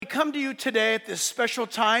come to you today at this special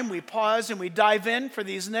time. We pause and we dive in for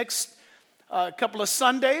these next couple of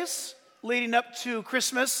Sundays leading up to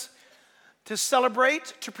Christmas to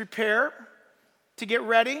celebrate, to prepare, to get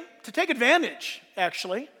ready, to take advantage,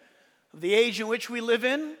 actually, of the age in which we live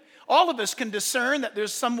in. All of us can discern that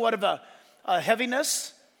there's somewhat of a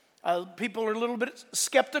heaviness. People are a little bit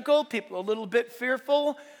skeptical. People are a little bit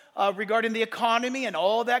fearful regarding the economy and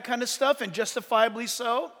all that kind of stuff, and justifiably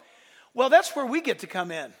so. Well, that's where we get to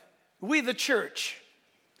come in. We, the church.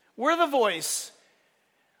 We're the voice.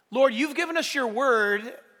 Lord, you've given us your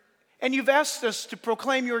word, and you've asked us to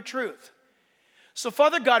proclaim your truth. So,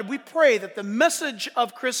 Father God, we pray that the message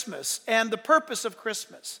of Christmas and the purpose of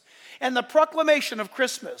Christmas and the proclamation of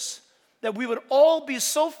Christmas, that we would all be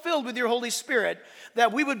so filled with your Holy Spirit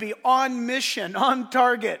that we would be on mission, on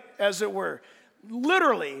target, as it were,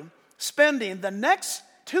 literally spending the next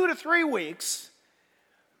 2 to 3 weeks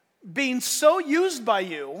being so used by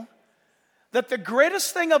you that the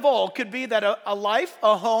greatest thing of all could be that a life,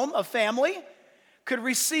 a home, a family could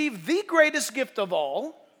receive the greatest gift of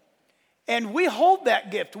all, and we hold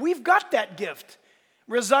that gift. We've got that gift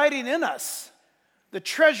residing in us, the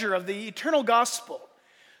treasure of the eternal gospel.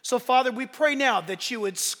 So, Father, we pray now that you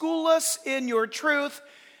would school us in your truth,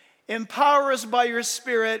 empower us by your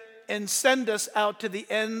Spirit, and send us out to the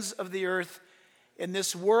ends of the earth in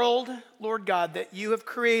this world, Lord God, that you have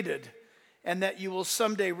created and that you will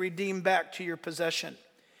someday redeem back to your possession.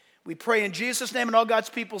 We pray in Jesus' name, and all God's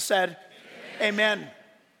people said, Amen.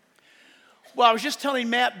 Well, I was just telling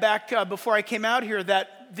Matt back before I came out here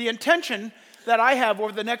that the intention that I have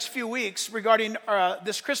over the next few weeks regarding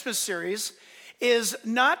this Christmas series is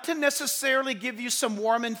not to necessarily give you some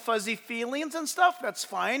warm and fuzzy feelings and stuff. That's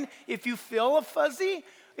fine. If you feel a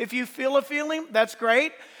feeling, that's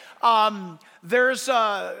great. There's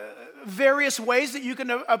various ways that you can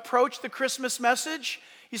approach the Christmas message.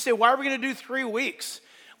 You say, why are we going to do 3 weeks?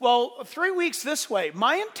 Well, 3 weeks this way.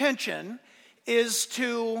 My intention is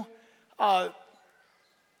to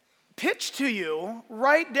pitch to you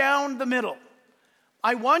right down the middle.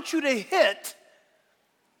 I want you to hit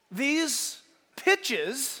these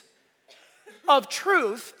pitches of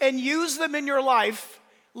truth and use them in your life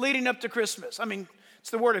leading up to Christmas. I mean, it's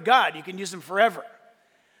the Word of God. You can use them forever.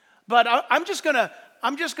 But I'm just gonna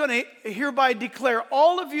hereby declare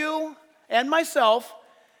all of you and myself,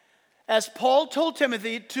 as Paul told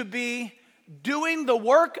Timothy, to be doing the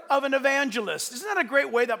work of an evangelist. Isn't that a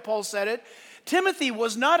great way that Paul said it? Timothy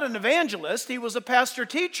was not an evangelist. He was a pastor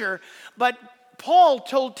teacher. But Paul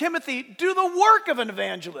told Timothy, do the work of an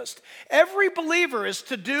evangelist. Every believer is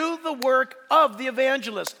to do the work of the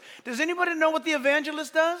evangelist. Does anybody know what the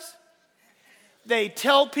evangelist does? They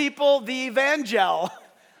tell people the evangel,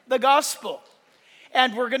 the gospel.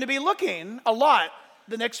 And we're going to be looking a lot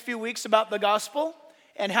the next few weeks about the gospel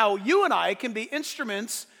and how you and I can be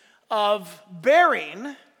instruments of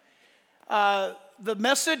bearing the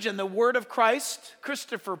message and the word of Christ.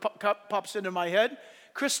 Christopher pops into my head.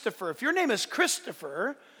 Christopher. If your name is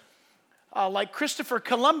Christopher, like Christopher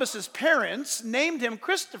Columbus's parents named him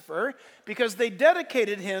Christopher because they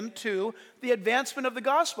dedicated him to the advancement of the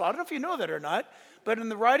gospel. I don't know if you know that or not, but in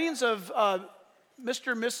the writings of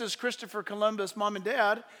Mr. and Mrs. Christopher Columbus, mom and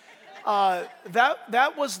dad,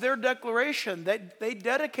 that was their declaration. They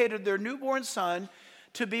dedicated their newborn son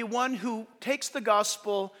to be one who takes the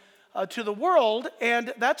gospel to the world,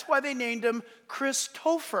 and that's why they named him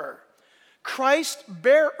Christopher. Christ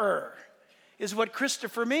bearer is what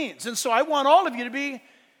Christopher means. And so I want all of you to be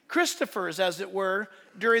Christophers, as it were,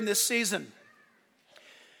 during this season.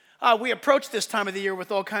 We approach this time of the year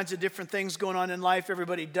with all kinds of different things going on in life.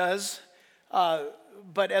 Everybody does.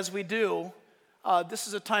 But as we do, this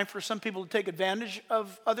is a time for some people to take advantage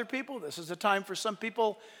of other people. This is a time for some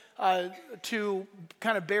people to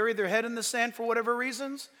kind of bury their head in the sand for whatever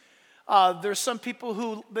reasons. There's some people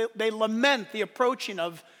who they lament the approaching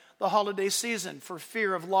of the holiday season for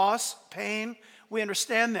fear of loss, pain. We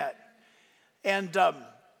understand that. And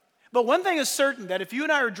but one thing is certain, that if you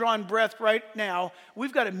and I are drawing breath right now,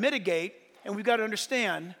 we've got to mitigate and we've got to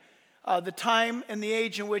understand the time and the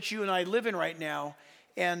age in which you and I live in right now.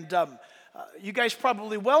 And you guys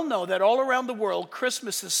probably well know that all around the world,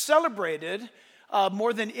 Christmas is celebrated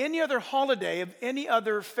more than any other holiday of any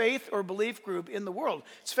other faith or belief group in the world.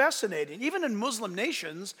 It's fascinating. Even in Muslim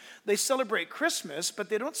nations, they celebrate Christmas, but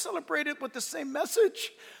they don't celebrate it with the same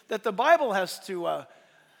message that the Bible has to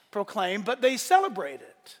proclaim, but they celebrate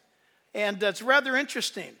it. And it's rather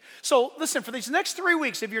interesting. So listen, for these next 3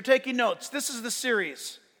 weeks, if you're taking notes, this is the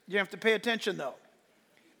series. You have to pay attention, though.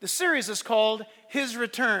 The series is called His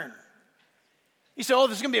Return. You say, oh,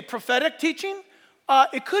 there's going to be a prophetic teaching?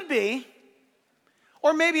 It could be.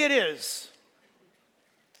 Or maybe it is.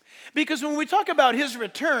 Because when we talk about his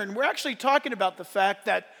return, we're actually talking about the fact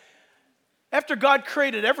that after God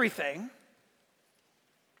created everything,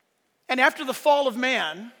 and after the fall of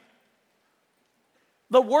man,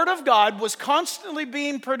 the Word of God was constantly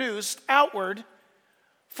being produced outward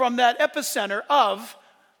from that epicenter of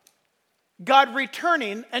God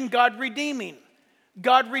returning and God redeeming,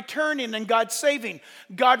 God returning and God saving,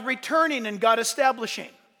 God returning and God establishing.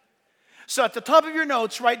 So at the top of your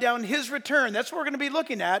notes, write down his return. That's what we're going to be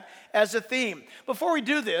looking at as a theme. Before we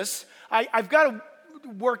do this, I've got to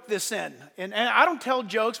work this in. And I don't tell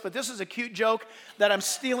jokes, but this is a cute joke that I'm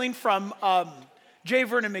stealing from J.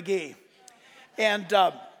 Vernon McGee. And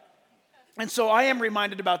so I am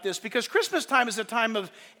reminded about this because Christmas time is a time of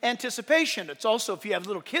anticipation. It's also, if you have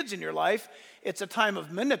little kids in your life, it's a time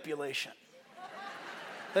of manipulation.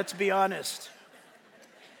 Let's be honest.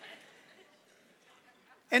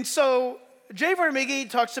 And so J. Vernon McGee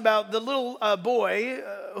talks about the little boy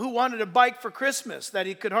who wanted a bike for Christmas, that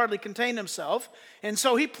he could hardly contain himself. And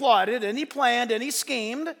so he plotted and he planned and he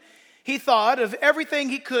schemed. He thought of everything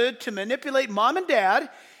he could to manipulate mom and dad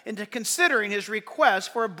into considering his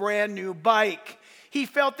request for a brand new bike. He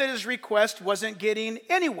felt that his request wasn't getting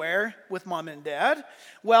anywhere with mom and dad.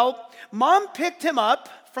 Well, mom picked him up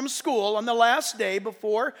from school on the last day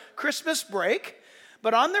before Christmas break.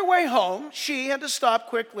 But on their way home, she had to stop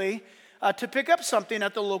quickly to pick up something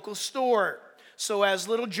at the local store. So as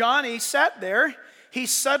little Johnny sat there, he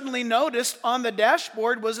suddenly noticed on the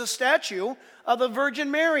dashboard was a statue of the Virgin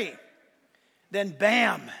Mary. Then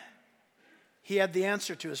bam, he had the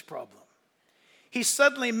answer to his problem. He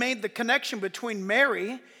suddenly made the connection between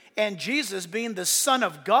Mary and Jesus being the Son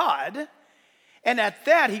of God. And at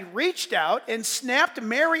that, he reached out and snapped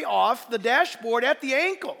Mary off the dashboard at the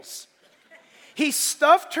ankles. He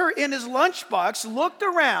stuffed her in his lunchbox, looked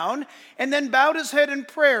around, and then bowed his head in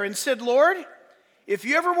prayer and said, Lord, if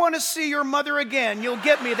you ever want to see your mother again, you'll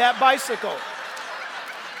get me that bicycle.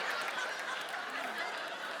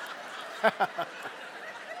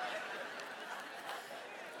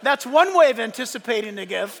 That's one way of anticipating a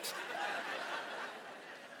gift.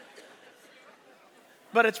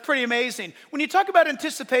 But it's pretty amazing. When you talk about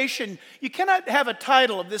anticipation, you cannot have a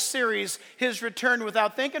title of this series, His Return,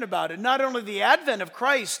 without thinking about it. Not only the advent of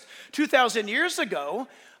Christ 2,000 years ago,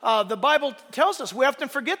 the Bible tells us, we often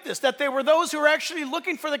forget this, that there were those who were actually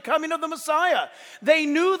looking for the coming of the Messiah. They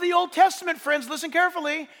knew the Old Testament, friends. Listen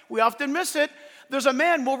carefully. We often miss it. There's a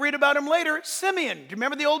man, we'll read about him later, Simeon. Do you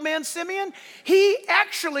remember the old man Simeon? He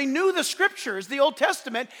actually knew the scriptures, the Old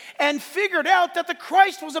Testament, and figured out that the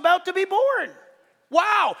Christ was about to be born.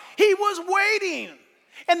 Wow, he was waiting.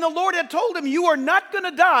 And the Lord had told him, you are not going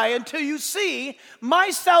to die until you see my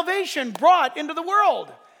salvation brought into the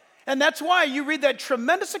world. And that's why you read that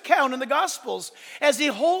tremendous account in the Gospels. As he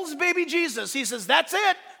holds baby Jesus, he says, that's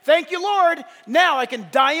it. Thank you, Lord. Now I can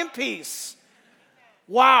die in peace.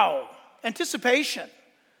 Wow, anticipation.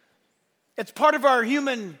 It's part of our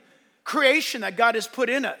human creation that God has put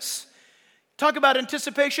in us. Talk about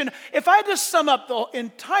anticipation. If I had to sum up the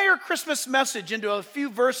entire Christmas message into a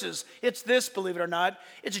few verses, it's this, believe it or not.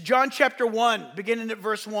 It's John chapter 1, beginning at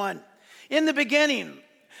verse 1. In the beginning,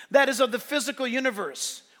 that is of the physical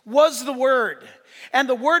universe, was the Word. And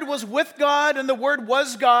the Word was with God, and the Word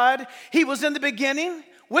was God. He was in the beginning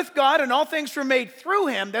with God, and all things were made through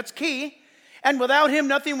him. That's key. And without him,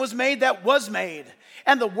 nothing was made that was made.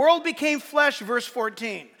 And the world became flesh, verse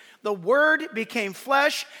 14. The Word became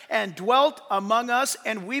flesh and dwelt among us,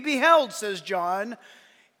 and we beheld, says John,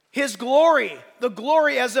 his glory, the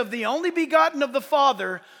glory as of the only begotten of the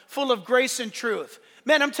Father, full of grace and truth.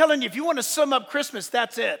 Man, I'm telling you, if you want to sum up Christmas,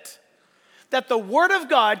 that's it. That the Word of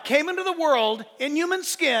God came into the world in human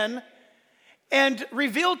skin and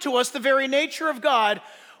revealed to us the very nature of God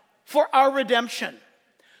for our redemption.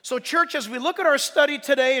 So, church, as we look at our study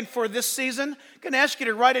today and for this season, I'm going to ask you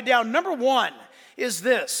to write it down. Number one is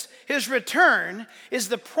this: his return is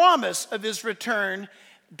the promise of his return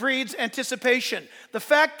breeds anticipation. The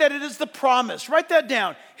fact that it is the promise, write that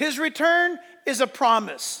down. His return is a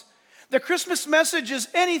promise. The Christmas message is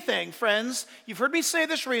anything, friends. You've heard me say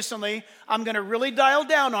this recently. I'm going to really dial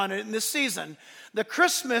down on it in this season. The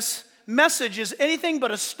Christmas message is anything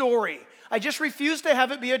but a story. I just refuse to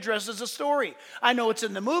have it be addressed as a story. I know it's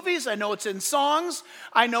in the movies. I know it's in songs.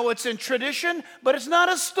 I know it's in tradition, but it's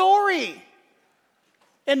not a story.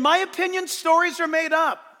 In my opinion, stories are made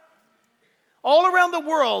up. All around the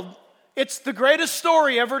world, it's the greatest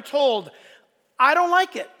story ever told. I don't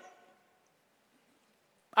like it.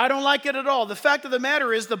 I don't like it at all. The fact of the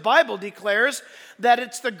matter is the Bible declares that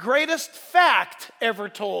it's the greatest fact ever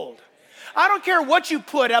told. I don't care what you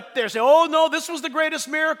put up there. Say, oh no, this was the greatest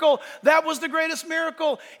miracle. That was the greatest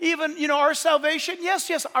miracle. Even, our salvation.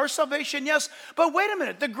 Yes, our salvation, yes. But wait a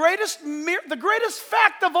minute. The greatest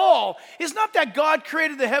fact of all is not that God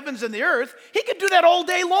created the heavens and the earth. He could do that all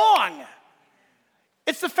day long.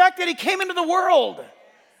 It's the fact that he came into the world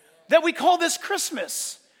that we call this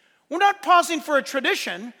Christmas. We're not pausing for a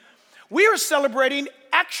tradition. We are celebrating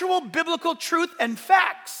actual biblical truth and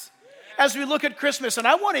facts as we look at Christmas. And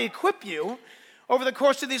I want to equip you over the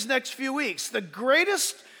course of these next few weeks. The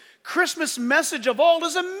greatest Christmas message of all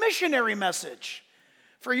is a missionary message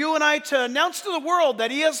for you and I to announce to the world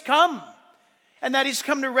that he has come and that he's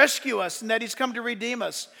come to rescue us and that he's come to redeem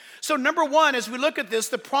us. So number one, as we look at this,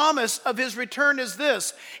 the promise of his return is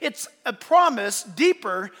this. It's a promise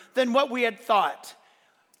deeper than what we had thought.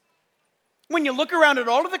 When you look around at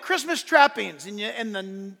all of the Christmas trappings and the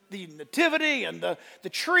nativity and the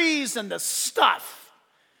trees and the stuff,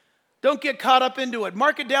 don't get caught up into it.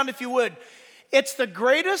 Mark it down if you would. It's the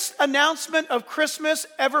greatest announcement of Christmas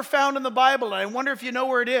ever found in the Bible, and I wonder if you know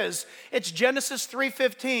where it is. It's Genesis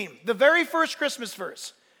 3:15, the very first Christmas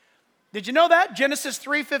verse. Did you know that? Genesis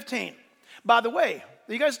 3:15. By the way,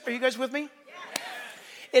 are you guys with me? Yes.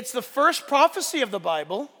 It's the first prophecy of the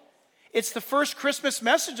Bible. It's the first Christmas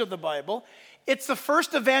message of the Bible. It's the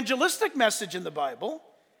first evangelistic message in the Bible.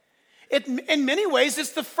 In many ways,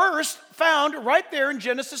 it's the first found right there in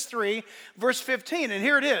Genesis 3, verse 15. And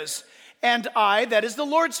here it is. And I, that is the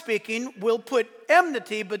Lord speaking, will put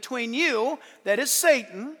enmity between you, that is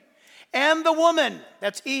Satan, and the woman,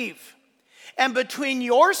 that's Eve. And between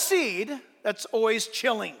your seed, that's always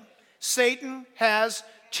chilling. Satan has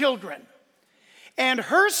children. And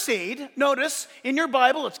her seed, notice in your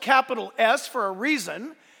Bible, it's capital S for a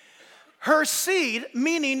reason. Her seed,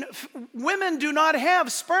 meaning women do not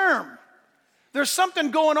have sperm. There's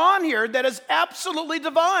something going on here that is absolutely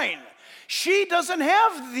divine. She doesn't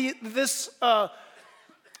have this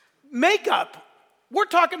makeup. We're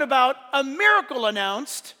talking about a miracle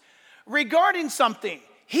announced regarding something.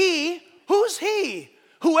 Who's he?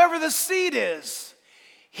 Whoever the seed is.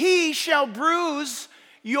 He shall bruise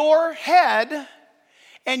your head,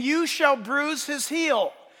 and you shall bruise his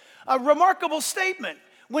heel. A remarkable statement.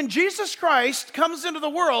 When Jesus Christ comes into the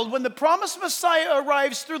world, when the promised Messiah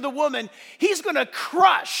arrives through the woman, he's going to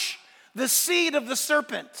crush the seed of the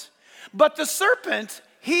serpent. But the serpent,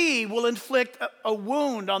 he will inflict a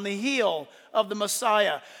wound on the heel of the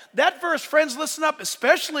Messiah. That verse, friends, listen up,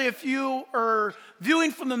 especially if you are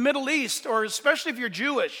viewing from the Middle East, or especially if you're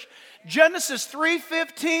Jewish. Genesis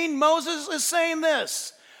 3:15, Moses is saying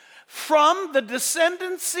this, from the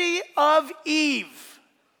descendancy of Eve.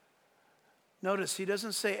 Notice, he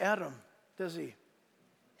doesn't say Adam, does he?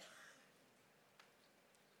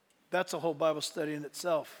 That's a whole Bible study in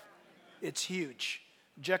itself. It's huge.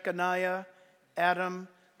 Jeconiah, Adam,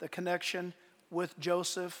 the connection with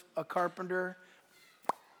Joseph, a carpenter.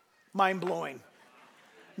 Mind-blowing.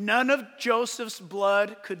 None of Joseph's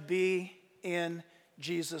blood could be in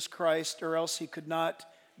Jesus Christ, or else he could not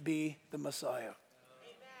be the Messiah.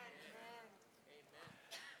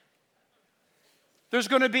 There's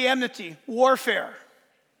going to be enmity, warfare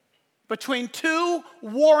between two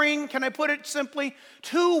warring, can I put it simply,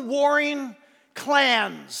 two warring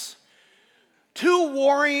clans, two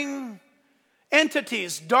warring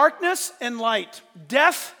entities, darkness and light,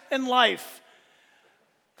 death and life.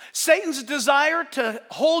 Satan's desire to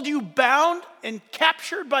hold you bound and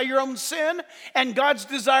captured by your own sin, and God's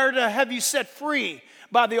desire to have you set free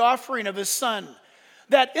by the offering of his Son.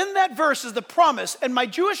 That in that verse is the promise. And my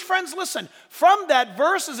Jewish friends, listen, from that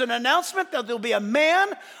verse is an announcement that there'll be a man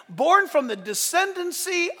born from the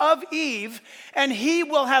descendancy of Eve, and he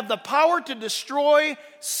will have the power to destroy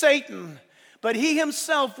Satan. But he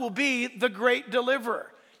himself will be the great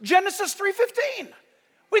deliverer. Genesis 3:15.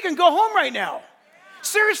 We can go home right now.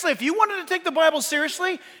 Seriously, if you wanted to take the Bible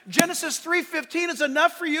seriously, Genesis 3:15 is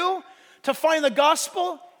enough for you to find the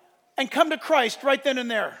gospel and come to Christ right then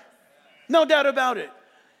and there. No doubt about it.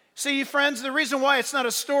 See, friends, the reason why it's not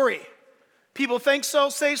a story. People think so,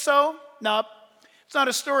 say so. No, it's not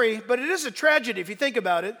a story, but it is a tragedy if you think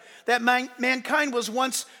about it, that mankind was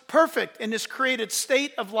once perfect in this created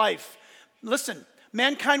state of life. Listen,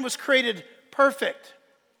 mankind was created perfect.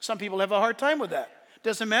 Some people have a hard time with that.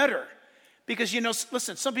 Doesn't matter. Because,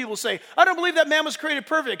 listen, some people say, I don't believe that man was created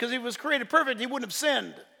perfect, because if he was created perfect, he wouldn't have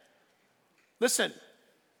sinned. Listen,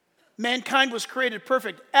 mankind was created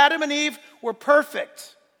perfect. Adam and Eve were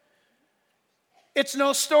perfect. It's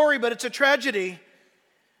no story, but it's a tragedy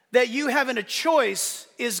that you having a choice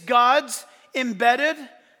is God's embedded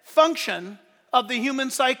function of the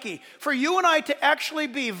human psyche. For you and I to actually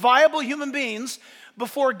be viable human beings,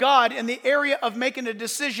 before God in the area of making a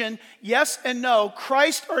decision, yes and no,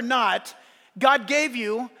 Christ or not, God gave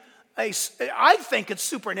you I think it's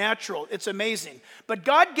supernatural. It's amazing. But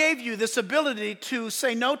God gave you this ability to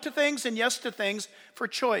say no to things and yes to things for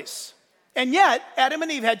choice. And yet, Adam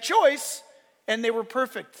and Eve had choice, and they were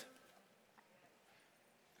perfect.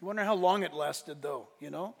 I wonder how long it lasted, though,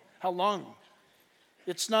 How long?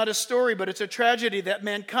 It's not a story, but it's a tragedy that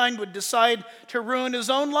mankind would decide to ruin his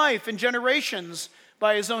own life and generations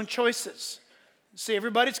by his own choices. See,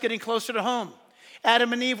 everybody's getting closer to home.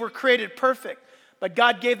 Adam and Eve were created perfect, but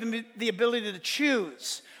God gave them the ability to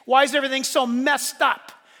choose. Why is everything so messed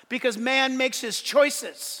up? Because man makes his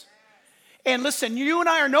choices. And listen, you and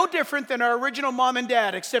I are no different than our original mom and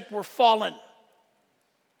dad, except we're fallen.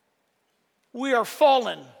 We are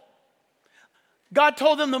fallen. God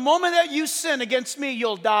told them, the moment that you sin against me,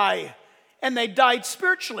 you'll die. And they died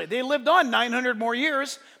spiritually. They lived on 900 more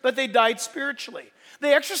years, but they died spiritually.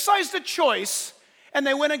 They exercised a choice, and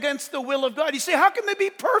they went against the will of God. You say, how can they be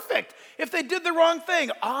perfect if they did the wrong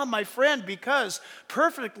thing? My friend, because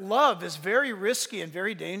perfect love is very risky and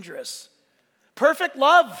very dangerous. Perfect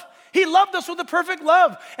love. He loved us with a perfect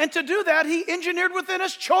love. And to do that, he engineered within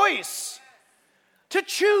us choice. To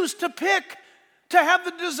choose, to pick, to have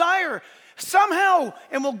the desire. Somehow,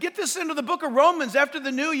 and we'll get this into the book of Romans after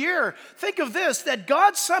the new year, think of this, that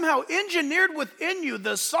God somehow engineered within you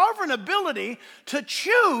the sovereign ability to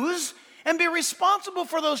choose and be responsible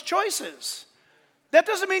for those choices. That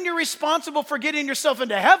doesn't mean you're responsible for getting yourself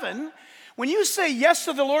into heaven. When you say yes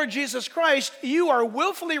to the Lord Jesus Christ, you are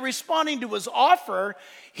willfully responding to his offer.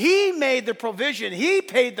 He made the provision. He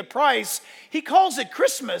paid the price. He calls it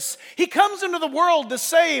Christmas. He comes into the world to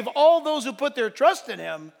save all those who put their trust in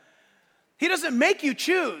him. He doesn't make you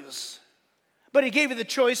choose, but he gave you the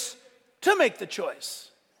choice to make the choice.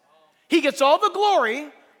 He gets all the glory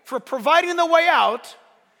for providing the way out,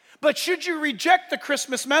 but should you reject the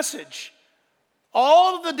Christmas message,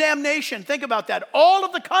 all of the damnation, think about that, all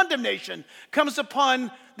of the condemnation comes upon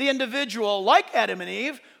the individual like Adam and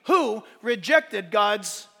Eve who rejected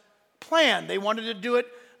God's plan. They wanted to do it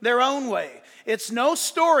their own way. It's no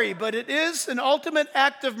story, but it is an ultimate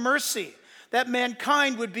act of mercy that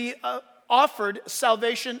mankind would be offered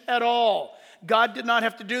salvation at all. God did not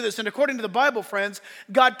have to do this. And according to the Bible, friends,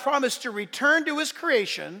 God promised to return to his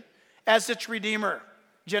creation as its redeemer.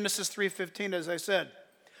 Genesis 3:15, as I said.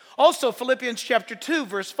 Also, Philippians chapter 2,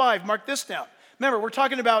 verse 5. Mark this down. Remember, we're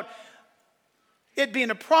talking about it being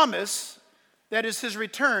a promise that is his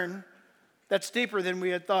return that's deeper than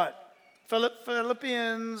we had thought.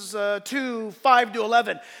 Philippians 2, 5 to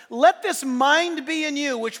 11. Let this mind be in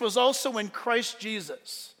you, which was also in Christ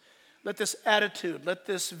Jesus. Let this attitude, let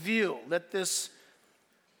this view, let this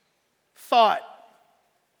thought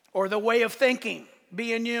or the way of thinking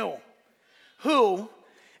be in you, who,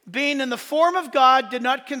 being in the form of God, did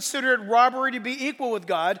not consider it robbery to be equal with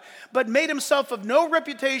God, but made himself of no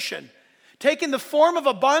reputation, taking the form of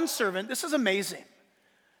a bondservant. This is amazing.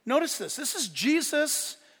 Notice this. This is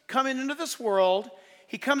Jesus coming into this world.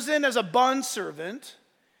 He comes in as a bondservant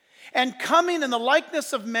and coming in the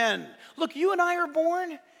likeness of men. Look, you and I are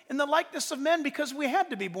born in the likeness of men because we had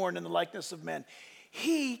to be born in the likeness of men.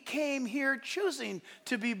 He came here choosing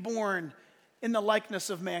to be born in the likeness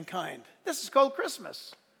of mankind. This is called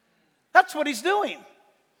Christmas. That's what he's doing.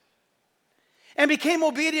 And became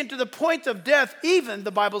obedient to the point of death, even,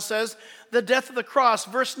 the Bible says, the death of the cross.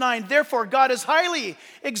 Verse 9, therefore God has highly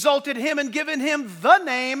exalted him and given him the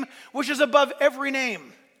name which is above every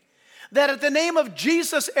name, that at the name of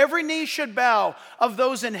Jesus every knee should bow, of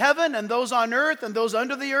those in heaven and those on earth and those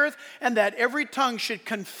under the earth, and that every tongue should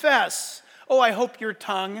confess. Oh, I hope your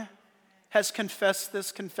tongue has confessed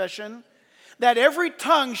this confession. That every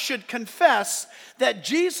tongue should confess that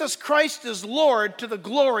Jesus Christ is Lord, to the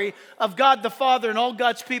glory of God the Father. And all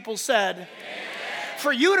God's people said, amen.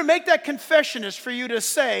 For you to make that confession is for you to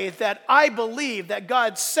say that I believe that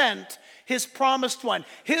God sent his promised one.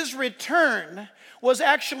 His return was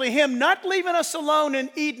actually him not leaving us alone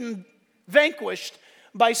in Eden, vanquished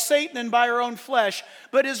by Satan and by our own flesh,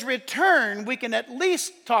 but his return, we can at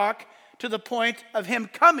least talk to the point of him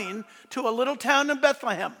coming to a little town in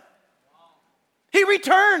Bethlehem. He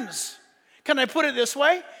returns. Can I put it this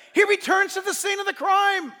way? He returns to the scene of the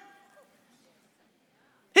crime.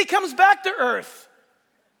 He comes back to earth,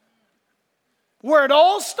 where it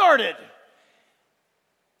all started.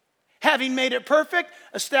 Having made it perfect,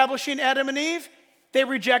 establishing Adam and Eve, they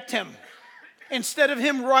reject him. Instead of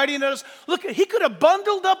him writing at us, look, he could have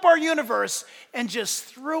bundled up our universe and just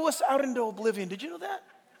threw us out into oblivion. Did you know that?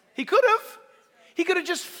 He could have. He could have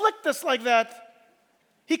just flicked us like that.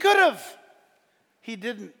 He could have. He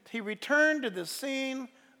didn't. He returned to the scene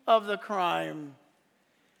of the crime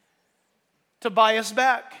to buy us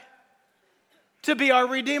back, to be our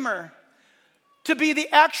Redeemer, to be the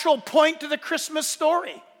actual point to the Christmas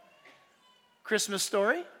story. Christmas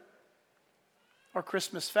story or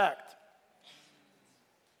Christmas fact?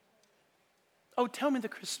 Oh, tell me the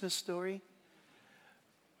Christmas story.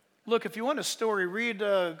 Look, if you want a story, read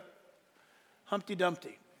Humpty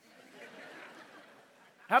Dumpty.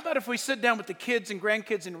 How about if we sit down with the kids and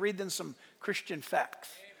grandkids and read them some Christian facts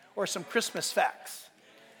or some Christmas facts?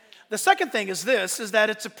 The second thing is this, is that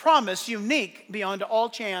it's a promise unique beyond all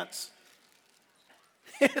chance.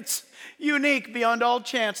 It's unique beyond all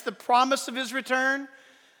chance. The promise of his return,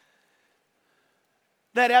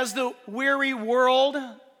 that as the weary world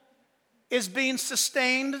is being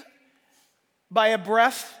sustained by a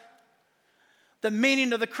breath, the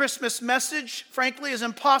meaning of the Christmas message, frankly, is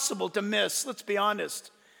impossible to miss, let's be honest,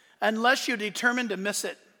 unless you're determined to miss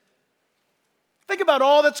it. Think about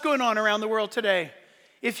all that's going on around the world today.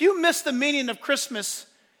 If you miss the meaning of Christmas,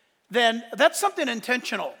 then that's something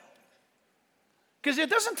intentional. Because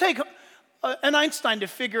it doesn't take an Einstein to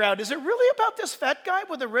figure out, is it really about this fat guy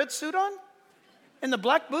with a red suit on? And the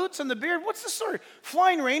black boots and the beard? What's the story?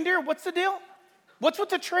 Flying reindeer? What's the deal? What's with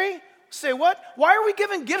the tree? Say what? Why are we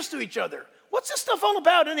giving gifts to each other? What's this stuff all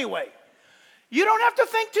about anyway? You don't have to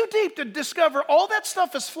think too deep to discover all that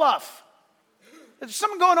stuff is fluff. There's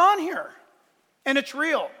something going on here. And it's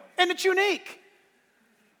real. And it's unique.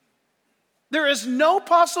 There is no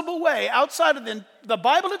possible way outside of the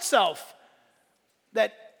Bible itself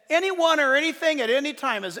that anyone or anything at any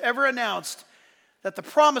time has ever announced that the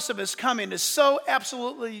promise of his coming is so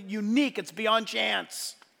absolutely unique, it's beyond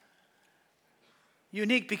chance.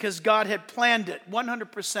 Unique because God had planned it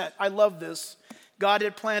 100%. I love this. God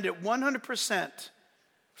had planned it 100%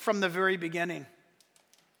 from the very beginning.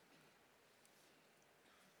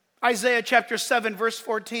 Isaiah chapter 7, verse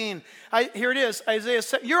 14. Here it is, Isaiah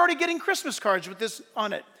 7. You're already getting Christmas cards with this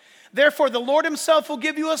on it. Therefore, the Lord himself will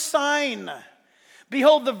give you a sign.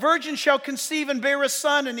 Behold, the virgin shall conceive and bear a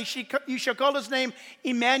son, and you shall call his name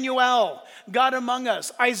Emmanuel, God among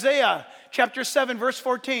us. Isaiah chapter 7, verse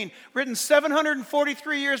 14, written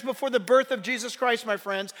 743 years before the birth of Jesus Christ, my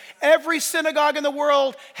friends. Every synagogue in the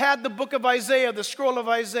world had the book of Isaiah, the scroll of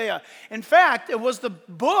Isaiah. In fact, it was the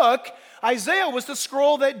book, Isaiah was the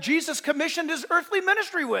scroll that Jesus commissioned his earthly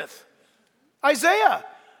ministry with. Isaiah.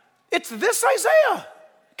 It's this Isaiah.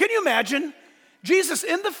 Can you imagine? Jesus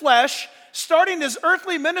in the flesh, starting his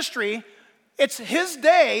earthly ministry. It's his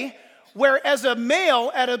day where, as a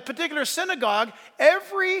male at a particular synagogue,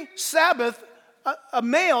 every Sabbath, a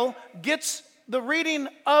male gets the reading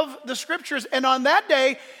of the scriptures. And on that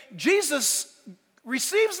day, Jesus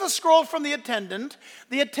receives the scroll from the attendant.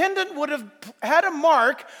 The attendant would have had a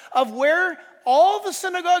mark of where all the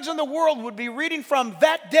synagogues in the world would be reading from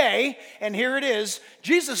that day. And here it is.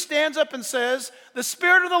 Jesus stands up and says, "The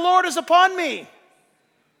Spirit of the Lord is upon me."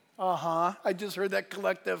 I just heard that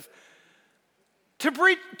collective. To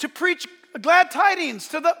preach glad tidings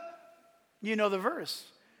to the, you know the verse.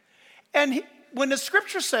 And when the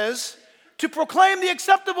scripture says, to proclaim the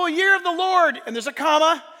acceptable year of the Lord, and there's a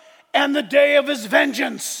comma, and the day of his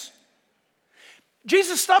vengeance.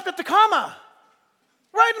 Jesus stopped at the comma,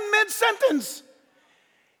 right in mid-sentence.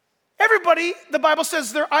 Everybody, the Bible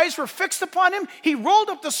says, their eyes were fixed upon him. He rolled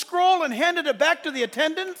up the scroll and handed it back to the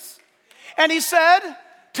attendants. And he said,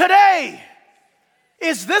 "Today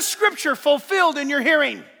is this scripture fulfilled in your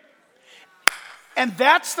hearing." And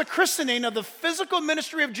that's the christening of the physical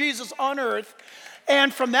ministry of Jesus on earth.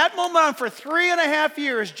 And from that moment on, for 3.5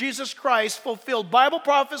 years, Jesus Christ fulfilled Bible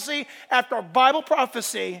prophecy after Bible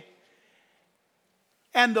prophecy.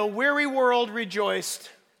 And the weary world rejoiced.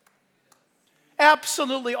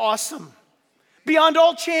 Absolutely awesome. Beyond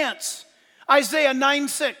all chance. Isaiah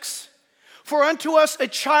 9:6. For unto us a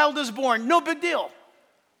child is born. No big deal.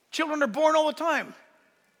 Children are born all the time.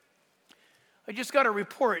 I just got a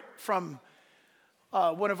report from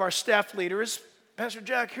one of our staff leaders. "Pastor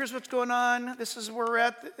Jack, here's what's going on. This is where we're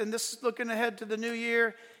at, and this is looking ahead to the new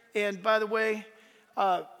year. And by the way,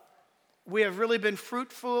 we have really been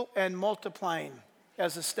fruitful and multiplying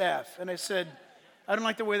as a staff." And I said, "I don't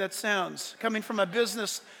like the way that sounds. Coming from a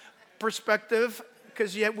business perspective,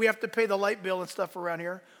 because we have to pay the light bill and stuff around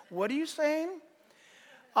here. What are you saying?"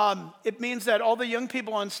 It means that all the young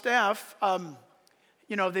people on staff,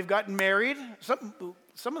 they've gotten married.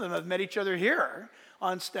 Some of them have met each other here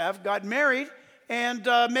on staff, got married, and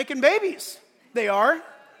making babies. They are.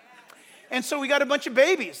 And so we got a bunch of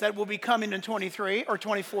babies that will be coming in 23 or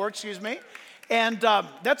 24, excuse me. And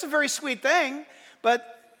that's a very sweet thing.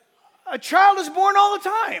 But a child is born all the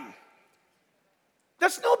time.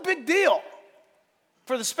 That's no big deal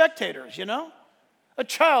for the spectators, you know? A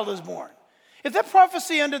child is born. If that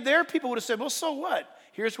prophecy ended there, people would have said, well, so what?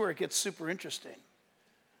 Here's where it gets super interesting.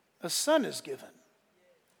 A son is given.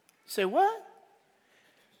 Say, what?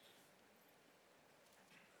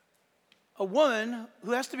 A woman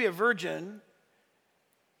who has to be a virgin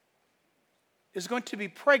is going to be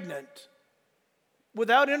pregnant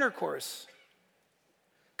without intercourse,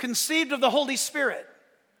 conceived of the Holy Spirit.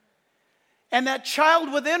 And that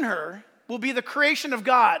child within her will be the creation of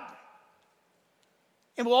God.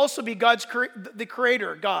 And will also be the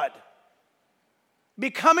creator, God.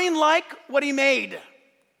 Becoming like what he made.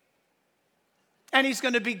 And he's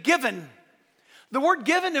going to be given. The word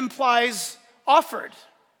given implies offered.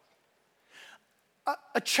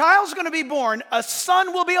 A child's going to be born, a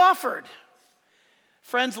son will be offered.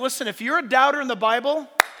 Friends, listen, if you're a doubter in the Bible,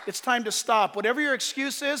 it's time to stop. Whatever your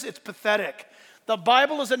excuse is, it's pathetic. The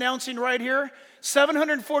Bible is announcing right here,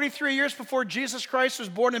 743 years before Jesus Christ was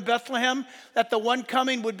born in Bethlehem, that the one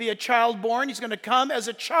coming would be a child born. He's going to come as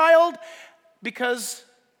a child because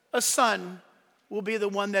a son will be the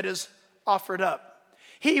one that is offered up.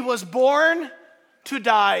 He was born to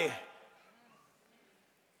die.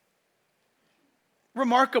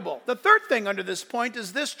 Remarkable. The third thing under this point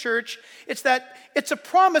is this, church. It's that it's a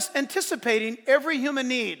promise anticipating every human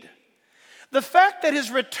need. The fact that his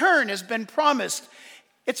return has been promised,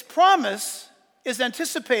 its promise is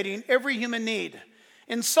anticipating every human need.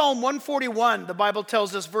 In Psalm 141, the Bible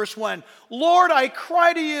tells us, verse 1, Lord, I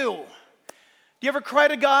cry to you. Do you ever cry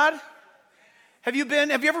to God? Have you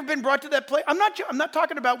ever been brought to that place? I'm not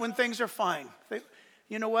talking about when things are fine.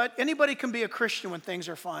 You know what? Anybody can be a Christian when things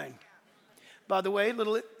are fine. By the way,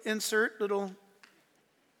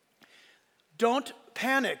 don't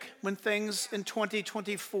panic when things in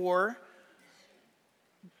 2024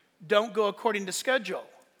 don't go according to schedule.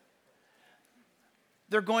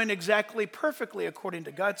 They're going exactly perfectly according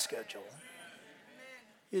to God's schedule.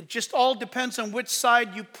 It just all depends on which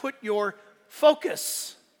side you put your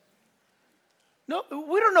focus. No,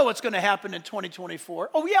 we don't know what's going to happen in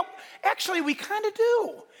 2024. Oh yeah, actually we kind of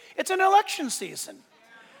do. It's an election season.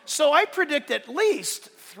 So I predict at least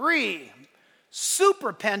 3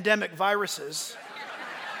 super pandemic viruses.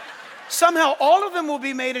 Somehow all of them will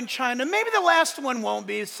be made in China. Maybe the last one won't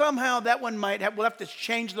be. Somehow that one we'll have to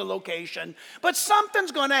change the location. But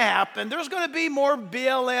something's going to happen. There's going to be more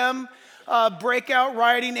BLM, breakout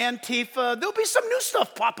rioting, Antifa. There'll be some new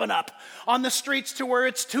stuff popping up on the streets to where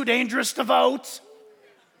it's too dangerous to vote.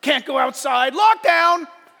 Can't go outside. Lockdown.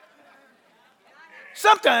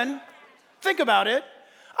 Something. Think about it.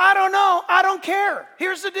 I don't know. I don't care.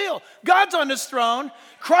 Here's the deal. God's on his throne.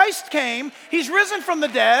 Christ came. He's risen from the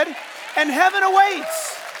dead. And heaven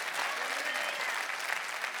awaits.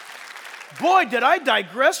 Boy, did I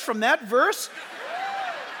digress from that verse.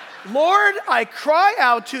 Lord, I cry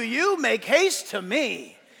out to you. Make haste to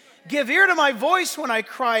me. Give ear to my voice when I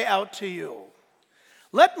cry out to you.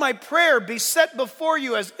 Let my prayer be set before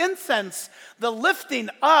you as incense, the lifting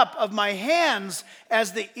up of my hands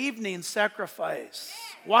as the evening sacrifice.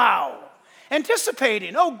 Wow.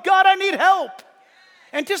 Anticipating. Oh, God, I need help.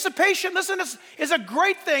 Anticipation, listen, is a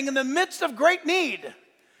great thing in the midst of great need.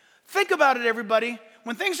 Think about it, everybody.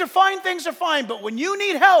 When things are fine, but when you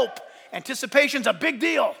need help, anticipation's a big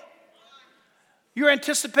deal. You're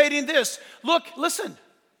anticipating this. Look, listen.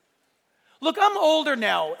 Look, I'm older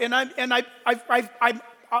now, and I'm an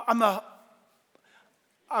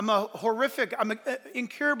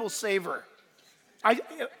incurable saver.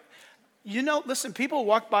 Listen, people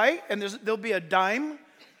walk by and there'll be a dime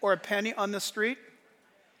or a penny on the street,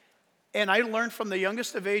 and I learned from the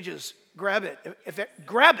youngest of ages, grab it.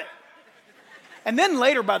 Grab it. And then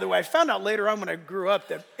later, by the way, I found out later on when I grew up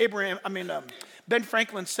that Ben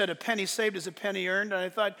Franklin said a penny saved is a penny earned, and I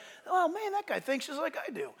thought, oh man, that guy thinks just like I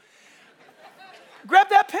do. Grab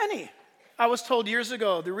that penny. I was told years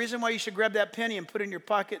ago, the reason why you should grab that penny and put it in your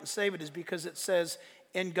pocket and save it is because it says,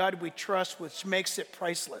 in God we trust, which makes it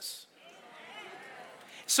priceless.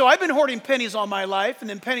 So I've been hoarding pennies all my life, and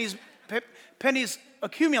then pennies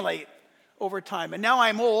accumulate over time. And now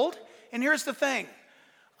I'm old, and here's the thing.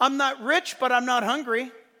 I'm not rich, but I'm not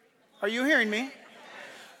hungry. Are you hearing me?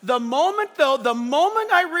 The moment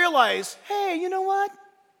I realize, hey, you know what?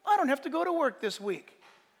 I don't have to go to work this week,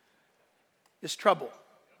 is trouble.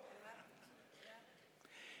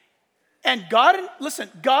 And God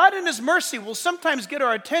in his mercy will sometimes get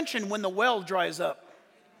our attention when the well dries up.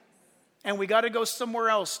 And we got to go somewhere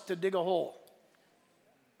else to dig a hole.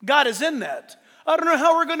 God is in that. I don't know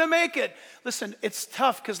how we're going to make it. Listen, it's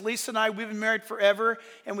tough because Lisa and I, we've been married forever,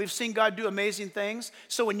 and we've seen God do amazing things.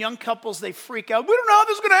 So when young couples, they freak out, we don't know how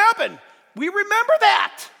this is going to happen. We remember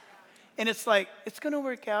that. And it's like, it's going to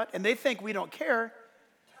work out. And they think we don't care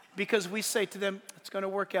because we say to them, it's going to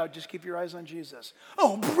work out. Just keep your eyes on Jesus.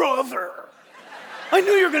 Oh, brother. I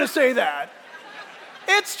knew you were going to say that.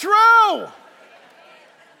 It's true.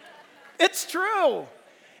 It's true.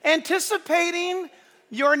 Anticipating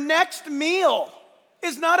your next meal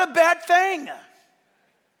is not a bad thing.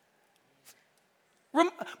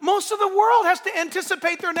 Most of the world has to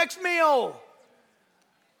anticipate their next meal.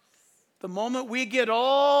 The moment we get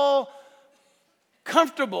all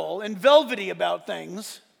comfortable and velvety about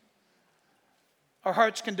things, our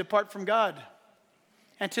hearts can depart from God.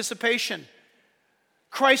 Anticipation.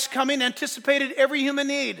 Christ's coming anticipated every human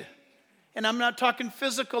need. And I'm not talking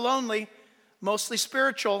physical only, mostly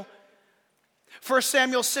spiritual. 1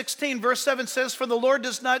 Samuel 16, verse 7 says, "For the Lord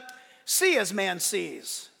does not see as man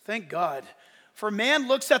sees." Thank God. For man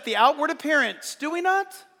looks at the outward appearance, do we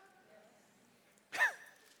not?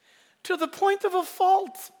 To the point of a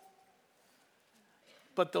fault.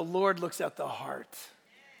 But the Lord looks at the heart.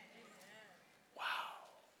 Wow.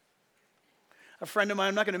 A friend of mine,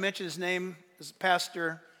 I'm not going to mention his name, is a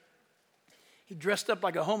pastor. He dressed up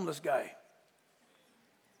like a homeless guy.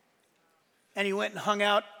 And he went and hung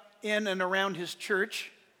out in and around his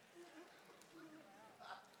church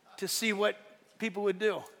to see what people would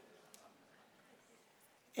do.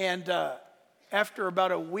 And after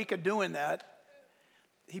about a week of doing that,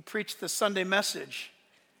 he preached the Sunday message.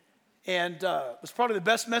 And it was probably the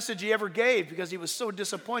best message he ever gave because he was so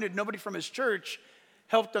disappointed nobody from his church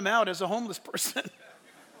helped him out as a homeless person.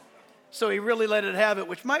 So he really let it have it,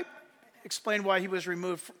 which might explain why he was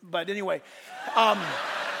removed. But anyway,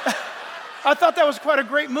 I thought that was quite a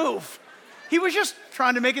great move. He was just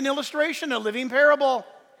trying to make an illustration, a living parable.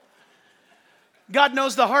 God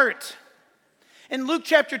knows the heart. In Luke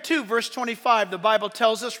chapter 2, verse 25, the Bible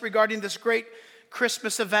tells us regarding this great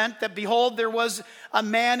Christmas event that, behold, there was a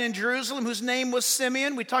man in Jerusalem whose name was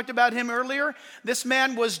Simeon. We talked about him earlier. This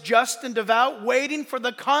man was just and devout, waiting for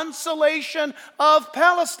the consolation of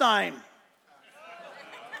Palestine.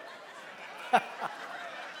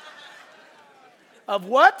 Of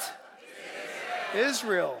what?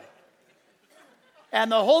 Israel.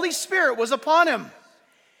 And the Holy Spirit was upon him.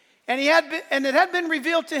 And it had been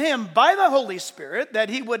revealed to him by the Holy Spirit that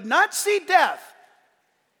he would not see death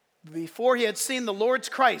before he had seen the Lord's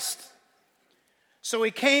Christ. So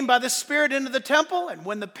he came by the Spirit into the temple, and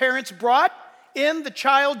when the parents brought in the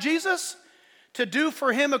child Jesus to do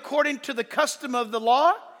for him according to the custom of the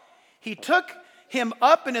law, he took him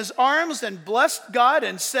up in his arms and blessed God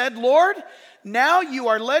and said, "Lord, now you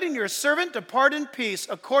are letting your servant depart in peace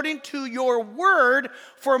according to your word,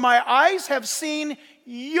 for my eyes have seen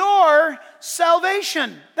your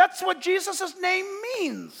salvation." That's what Jesus' name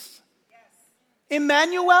means.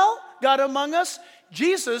 Emmanuel, God among us.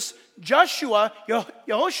 Jesus, Joshua,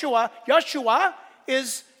 Yeshua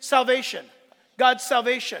is salvation. God's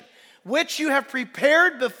salvation, which you have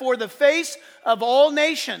prepared before the face of all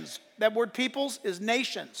nations. That word peoples is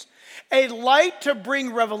nations. A light to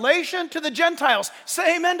bring revelation to the Gentiles.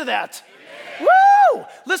 Say amen to that. Amen. Woo!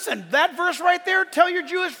 Listen, that verse right there, tell your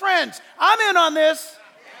Jewish friends, I'm in on this.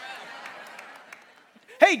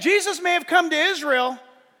 Hey, Jesus may have come to Israel,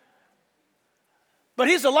 but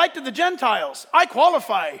he's a light to the Gentiles. I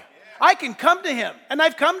qualify. I can come to him, and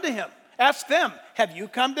I've come to him. Ask them, have you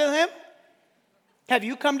come to him? Have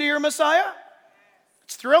you come to your Messiah?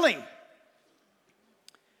 It's thrilling.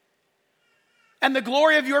 And the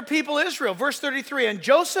glory of your people Israel. Verse 33, and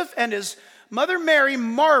Joseph and his mother Mary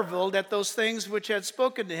marveled at those things which had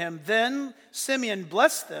spoken to him. Then Simeon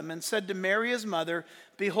blessed them and said to Mary his mother,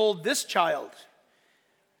 "Behold, this child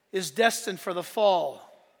is destined for the fall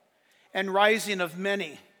and rising of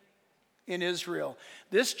many in Israel.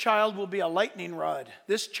 This child will be a lightning rod.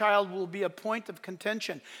 This child will be a point of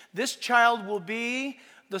contention. This child will be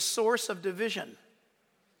the source of division."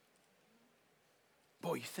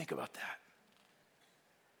 Boy, you think about that.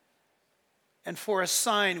 "And for a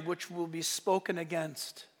sign which will be spoken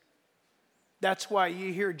against." That's why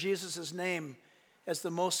you hear Jesus' name as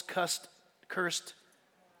the most cursed,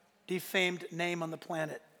 defamed name on the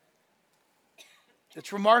planet.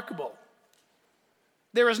 It's remarkable.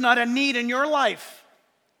 There is not a need in your life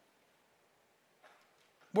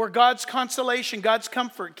where God's consolation, God's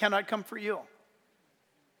comfort cannot comfort you.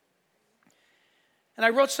 And I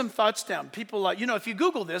wrote some thoughts down. People, if you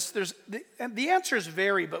Google this, the answers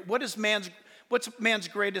vary, but what's man's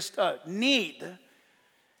greatest need?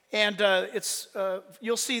 And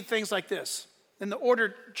you'll see things like this, and the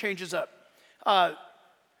order changes up.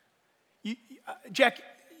 Jack,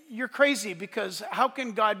 you're crazy, because how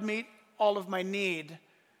can God meet all of my need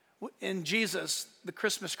in Jesus, the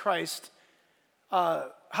Christmas Christ,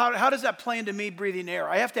 how does that play into me breathing air?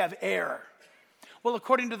 I have to have air. Well,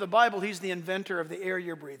 according to the Bible, he's the inventor of the air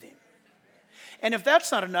you're breathing. And if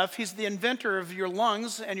that's not enough, he's the inventor of your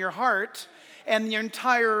lungs and your heart and your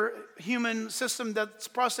entire human system that's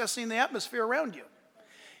processing the atmosphere around you.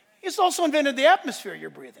 He's also invented the atmosphere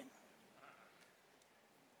you're breathing.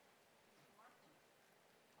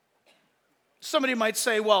 Somebody might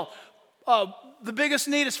say, well, the biggest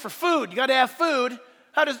need is for food. You got to have food.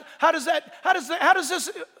 How does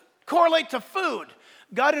this correlate to food?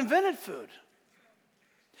 God invented food.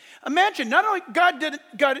 Imagine, not only God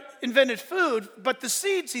invented food, but the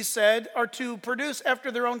seeds, he said, are to produce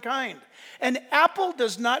after their own kind. An apple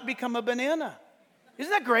does not become a banana.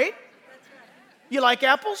 Isn't that great? You like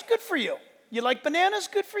apples? Good for you. You like bananas?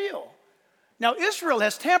 Good for you. Now, Israel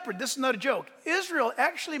has tampered. This is not a joke. Israel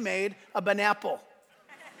actually made a banapple.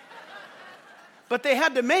 But they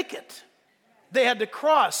had to make it. They had to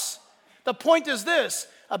cross. The point is this: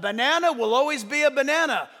 a banana will always be a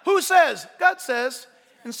banana. Who says? God says.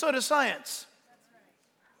 And so does science.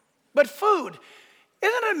 But food,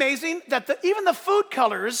 isn't it amazing that even the food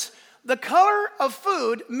colors, the color of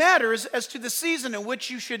food matters as to the season in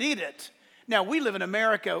which you should eat it. Now, we live in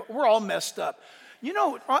America. We're all messed up. You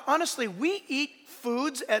know, honestly, we eat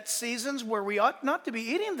foods at seasons where we ought not to be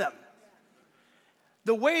eating them.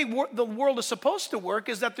 The way the world is supposed to work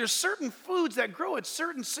is that there's certain foods that grow at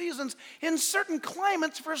certain seasons in certain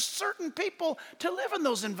climates for certain people to live in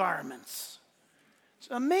those environments. It's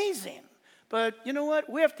amazing. But you know what?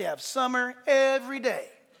 We have to have summer every day.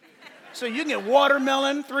 So you can get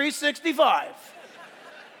watermelon 365.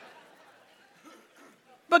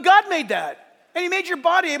 But God made that. And he made your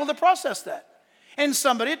body able to process that. And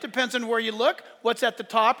somebody, it depends on where you look, what's at the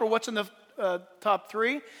top or what's in the top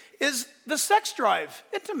three, is the sex drive,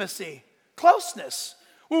 intimacy, closeness.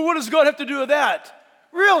 Well, what does God have to do with that?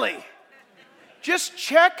 Really? Just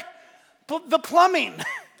check the plumbing.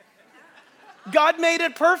 God made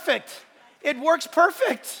it perfect. It works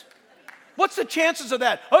perfect. What's the chances of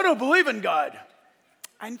that? I don't believe in God.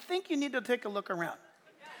 I think you need to take a look around.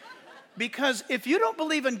 Because if you don't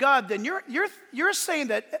believe in God, then you're saying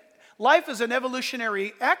that life is an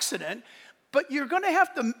evolutionary accident, but you're going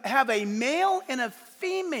to have a male and a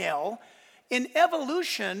female in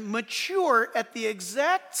evolution mature at the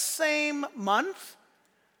exact same month,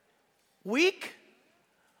 week,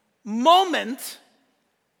 moment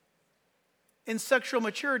in sexual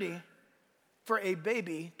maturity for a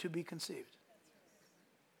baby to be conceived.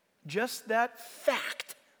 Just that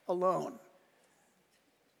fact alone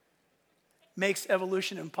makes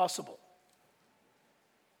evolution impossible.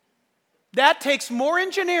 That takes more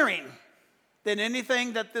engineering than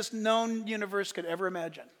anything that this known universe could ever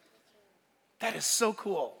imagine. That is so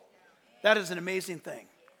cool. That is an amazing thing.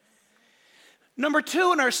 Number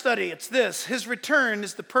 2 in our study, it's this: his return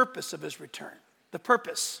is the purpose of his return. The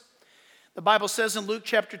purpose. The Bible says in Luke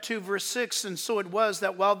chapter 2, verse 6, and so it was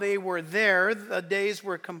that while they were there, the days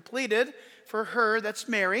were completed for her, that's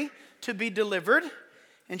Mary, to be delivered,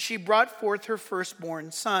 and she brought forth her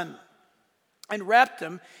firstborn son and wrapped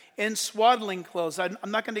him in swaddling clothes. I'm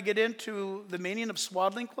not going to get into the meaning of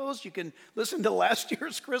swaddling clothes. You can listen to last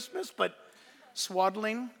year's Christmas, but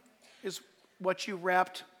swaddling is what you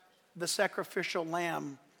wrapped the sacrificial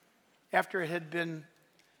lamb after it had been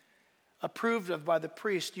approved of by the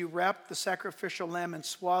priest. You wrapped the sacrificial lamb in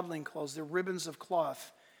swaddling clothes, the ribbons of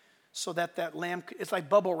cloth, so that lamb, it's like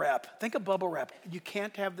bubble wrap. Think of bubble wrap. You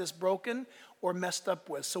can't have this broken or messed up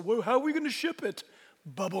with. So how are we going to ship it?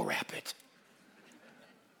 Bubble wrap it.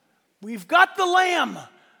 We've got the lamb.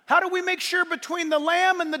 How do we make sure between the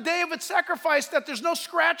lamb and the day of its sacrifice that there's no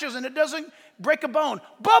scratches and it doesn't break a bone?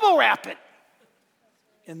 Bubble wrap it.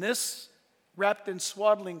 And this, wrapped in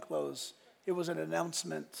swaddling clothes, it was an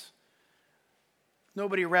announcement.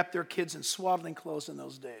 Nobody wrapped their kids in swaddling clothes in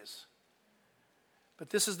those days. But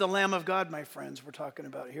this is the Lamb of God, my friends, we're talking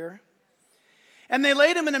about here. And they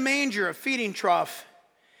laid him in a manger, a feeding trough,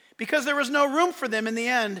 because there was no room for them in the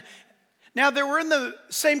end. Now there were in the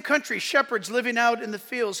same country shepherds living out in the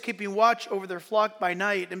fields, keeping watch over their flock by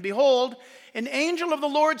night. And behold, an angel of the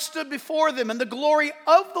Lord stood before them, and the glory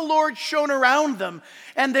of the Lord shone around them.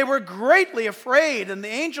 And they were greatly afraid. And the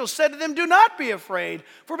angel said to them, "Do not be afraid,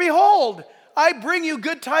 for behold, I bring you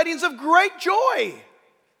good tidings of great joy,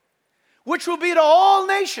 which will be to all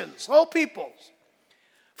nations, all peoples.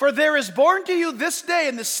 For there is born to you this day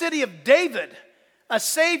in the city of David a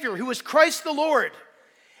Savior who is Christ the Lord.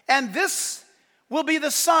 And this will be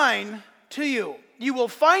the sign to you. You will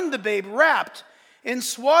find the babe wrapped in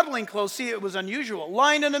swaddling clothes." See, it was unusual.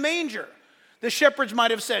 "Lying in a manger." The shepherds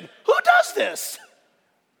might have said, "Who does this?"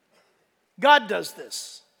 God does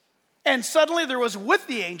this. And suddenly there was with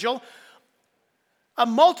the angel a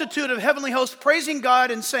multitude of heavenly hosts praising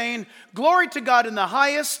God and saying, "Glory to God in the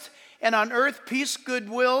highest, and on earth peace,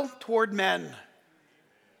 goodwill toward men."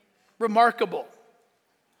 Remarkable.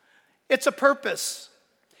 It's a purpose.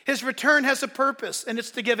 His return has a purpose, and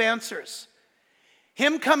it's to give answers.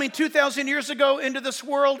 Him coming 2,000 years ago into this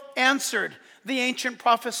world answered the ancient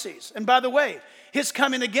prophecies. And by the way, his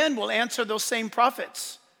coming again will answer those same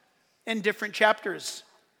prophets in different chapters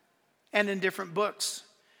and in different books.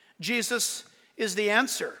 Jesus is the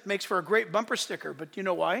answer. Makes for a great bumper sticker, but you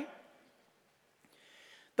know why?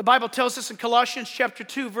 The Bible tells us in Colossians chapter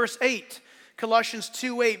 2, verse 8, Colossians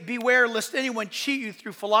 2:8, "Beware lest anyone cheat you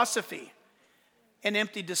through philosophy and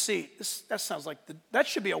empty deceit." That sounds like that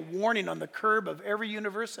should be a warning on the curb of every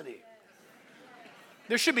university.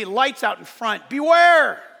 There should be lights out in front.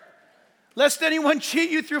 Beware lest anyone cheat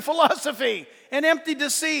you through philosophy and empty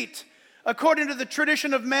deceit, according to the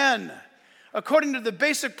tradition of men, according to the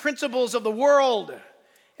basic principles of the world,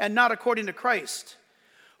 and not according to Christ.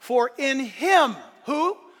 For in him,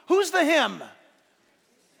 who's the him?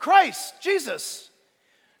 Christ, Jesus,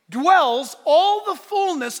 dwells all the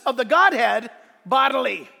fullness of the Godhead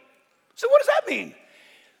bodily. So what does that mean?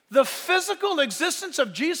 The physical existence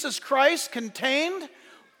of Jesus Christ contained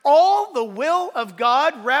all the will of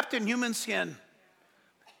God wrapped in human skin.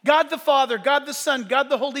 God the Father, God the Son, God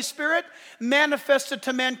the Holy Spirit manifested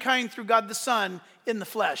to mankind through God the Son in the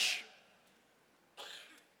flesh.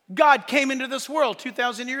 God came into this world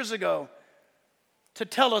 2,000 years ago to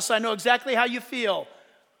tell us, "I know exactly how you feel.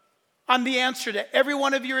 I'm the answer to every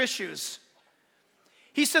one of your issues."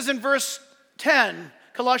 He says in verse 10,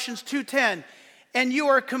 Colossians 2:10, "And you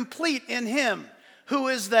are complete in him who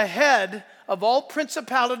is the head of all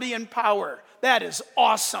principality and power." That is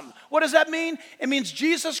awesome. What does that mean? It means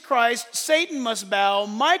Jesus Christ, Satan must bow,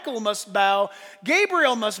 Michael must bow,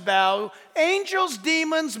 Gabriel must bow, angels,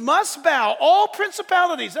 demons must bow, all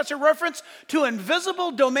principalities. That's a reference to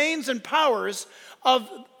invisible domains and powers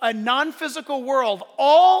of a non-physical world.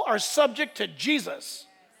 All are subject to Jesus.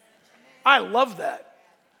 I love that.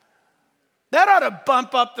 That ought to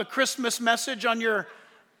bump up the Christmas message on your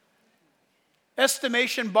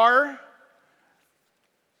estimation bar.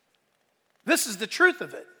 This is the truth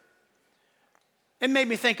of it. It made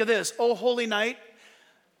me think of this. "O holy night,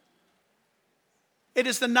 it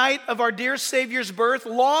is the night of our dear Savior's birth.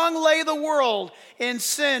 Long lay the world in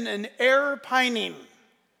sin and error pining,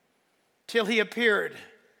 till he appeared,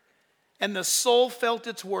 and the soul felt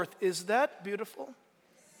its worth." Is that beautiful?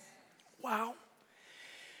 Wow.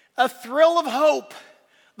 "A thrill of hope.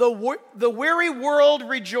 The weary world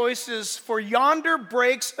rejoices, for yonder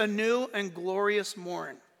breaks a new and glorious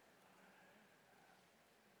morn."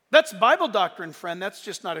 That's Bible doctrine, friend. That's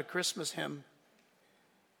just not a Christmas hymn.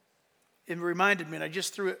 It reminded me, and I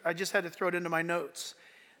just had to throw it into my notes.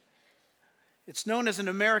 It's known as an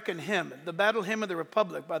American hymn, the Battle Hymn of the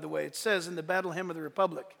Republic, by the way. It says in the Battle Hymn of the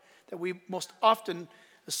Republic that we most often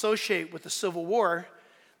associate with the Civil War,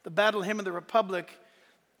 the Battle Hymn of the Republic,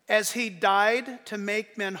 "As he died to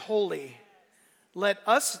make men holy, let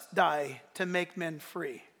us die to make men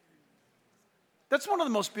free." That's one of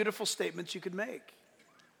the most beautiful statements you could make.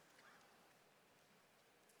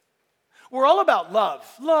 We're all about love.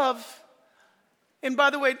 Love. And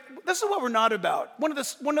by the way, this is what we're not about.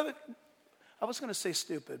 I was going to say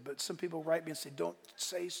stupid, but some people write me and say, "Don't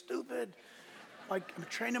say stupid." Like, I'm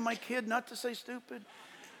training my kid not to say stupid.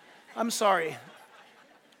 I'm sorry.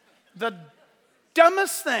 The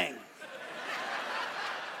dumbest thing.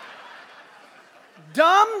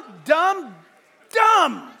 dumb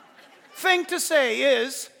thing to say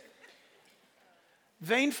is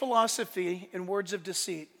vain philosophy and words of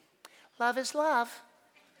deceit. Love is love.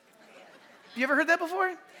 You ever heard that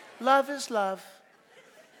before? Love is love.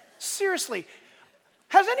 Seriously.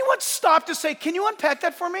 Has anyone stopped to say, "Can you unpack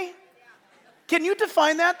that for me? Can you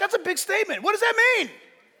define that?" That's a big statement. What does that mean?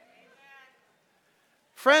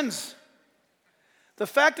 Friends, the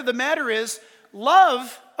fact of the matter is,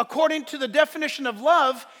 love, according to the definition of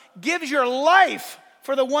love, gives your life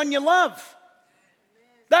for the one you love.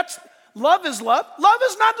 Love is love. Love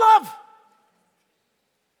is not love.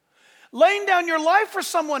 Laying down your life for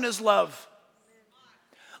someone is love.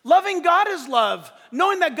 Loving God is love.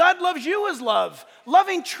 Knowing that God loves you is love.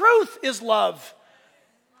 Loving truth is love.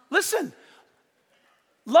 Listen,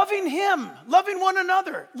 loving Him, loving one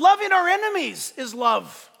another, loving our enemies is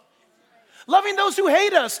love. Loving those who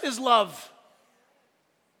hate us is love.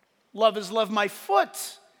 Love is love my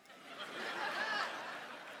foot.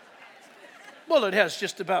 Well, it has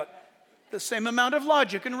just about the same amount of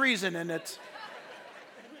logic and reason in it.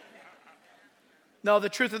 No, the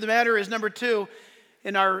truth of the matter is, number two,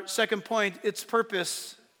 In our second point, its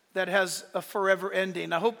purpose that has a forever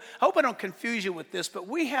ending. I hope I don't confuse you with this, but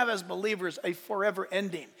we have as believers a forever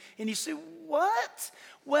ending. And you say, what?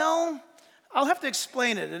 Well, I'll have to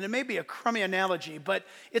explain it, and it may be a crummy analogy, but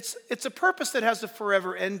it's a purpose that has a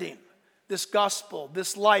forever ending. This gospel,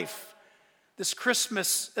 this life, this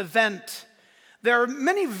Christmas event. There are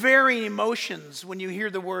many varying emotions when you hear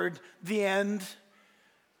the word the end,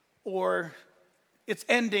 or it's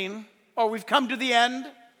ending, or we've come to the end.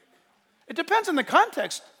 It depends on the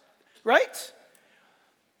context, right?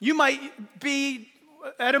 You might be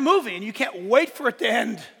at a movie and you can't wait for it to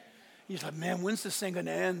end. You're like, man, when's this thing going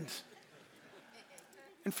to end?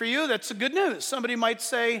 And for you, that's the good news. Somebody might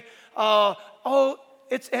say, oh,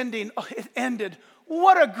 it's ending. Oh, it ended.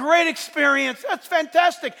 What a great experience. That's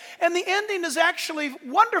fantastic. And the ending is actually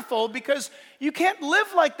wonderful because you can't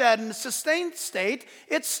live like that in a sustained state.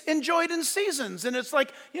 It's enjoyed in seasons. And it's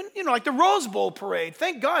like, like the Rose Bowl parade.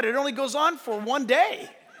 Thank God it only goes on for one day.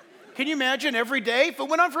 Can you imagine every day? If it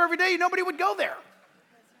went on for every day, nobody would go there.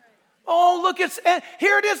 Oh, look, here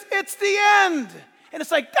it is. It's the end. And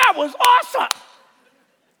it's like, that was awesome.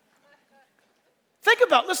 Think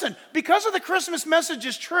about, listen, because of the Christmas message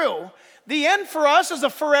is true, the end for us is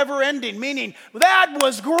a forever ending, meaning that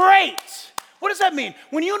was great. What does that mean?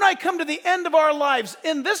 When you and I come to the end of our lives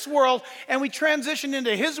in this world and we transition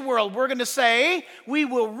into his world, we're going to say, we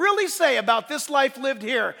will really say about this life lived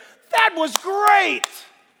here, that was great.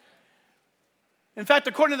 In fact,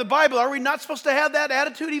 according to the Bible, are we not supposed to have that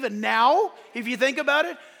attitude even now, if you think about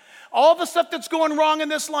it? All the stuff that's going wrong in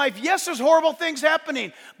this life, yes, there's horrible things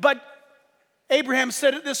happening, but Abraham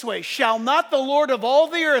said it this way, shall not the Lord of all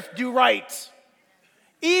the earth do right?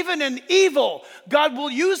 Even in evil, God will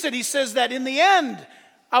use it. He says that in the end,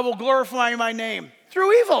 I will glorify my name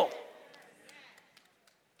through evil.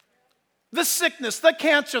 The sickness, the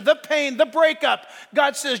cancer, the pain, the breakup,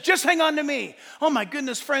 God says, just hang on to me. Oh my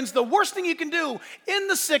goodness, friends, the worst thing you can do in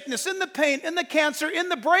the sickness, in the pain, in the cancer, in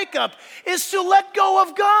the breakup is to let go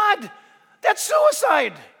of God. That's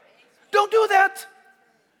suicide. Don't do that.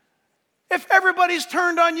 If everybody's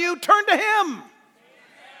turned on you, turn to him.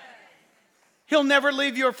 He'll never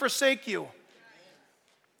leave you or forsake you.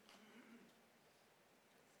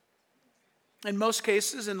 In most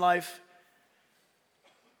cases in life,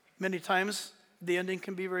 many times the ending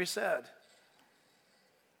can be very sad.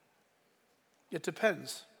 It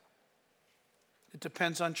depends. It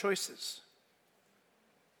depends on choices.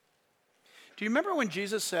 Do you remember when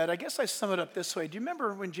Jesus said, I guess I sum it up this way. Do you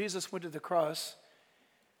remember when Jesus went to the cross?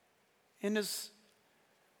 In his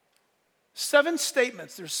 7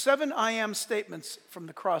 statements, there's 7 I am statements from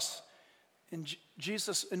the cross.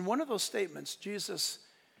 In one of those statements, Jesus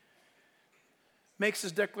makes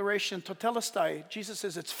his declaration, tetelestai. Jesus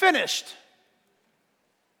says, it's finished.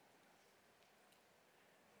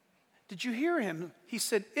 Did you hear him? He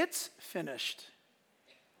said, it's finished.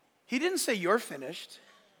 He didn't say, you're finished.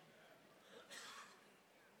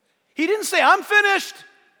 He didn't say, I'm finished.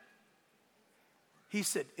 He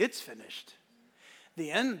said, it's finished.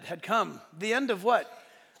 The end had come. The end of what?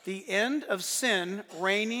 The end of sin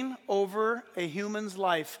reigning over a human's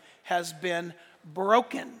life has been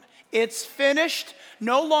broken. It's finished.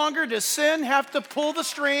 No longer does sin have to pull the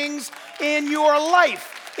strings in your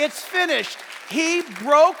life. It's finished. He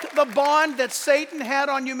broke the bond that Satan had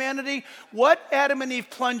on humanity. What Adam and Eve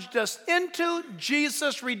plunged us into,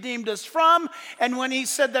 Jesus redeemed us from. And when he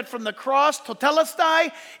said that from the cross,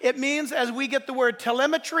 tetelestai, it means, as we get the word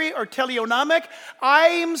telemetry or teleonomic,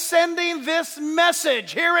 I'm sending this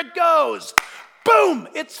message. Here it goes. Boom,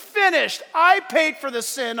 it's finished. I paid for the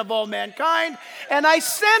sin of all mankind, and I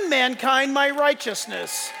send mankind my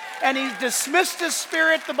righteousness. And he dismissed his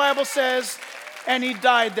spirit, the Bible says, and he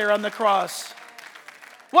died there on the cross.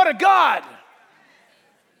 What a God!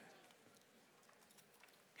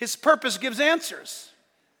 His purpose gives answers,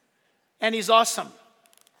 and he's awesome.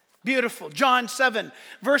 Beautiful. John 5,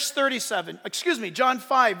 verse 37.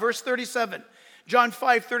 John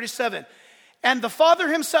 5:37. And the Father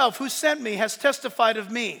himself who sent me has testified of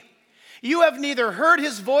me. You have neither heard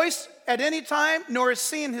his voice at any time nor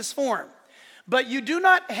seen his form. But you do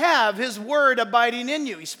not have his word abiding in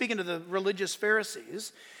you. He's speaking to the religious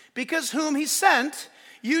Pharisees. Because whom he sent,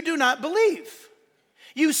 you do not believe.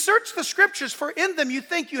 You search the scriptures, for in them you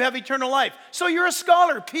think you have eternal life. So you're a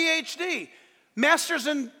scholar, PhD, master's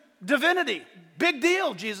in divinity. Big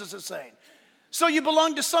deal, Jesus is saying. So you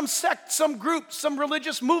belong to some sect, some group, some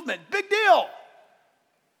religious movement. Big deal.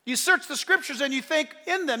 You search the scriptures and you think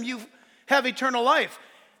in them you have eternal life.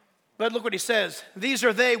 But look what he says. These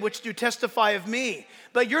are they which do testify of me.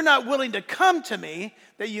 But you're not willing to come to me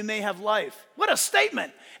that you may have life. What a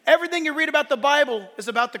statement. Everything you read about the Bible is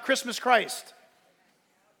about the Christmas Christ.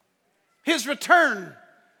 His return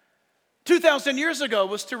 2,000 years ago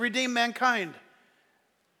was to redeem mankind.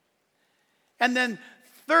 And then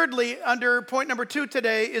thirdly, under point number 2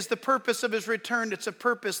 today, is the purpose of his return. It's a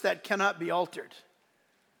purpose that cannot be altered.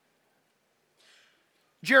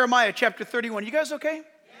 Jeremiah chapter 31. You guys okay? Yes.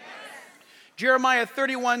 Jeremiah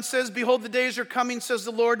 31 says, behold, the days are coming, says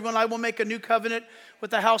the Lord, when I will make a new covenant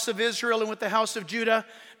with the house of Israel and with the house of Judah,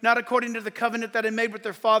 not according to the covenant that I made with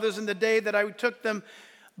their fathers in the day that I took them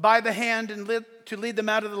by the hand and to lead them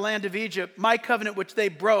out of the land of Egypt, my covenant which they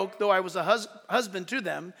broke, though I was a husband to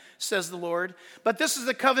them, says the Lord. But this is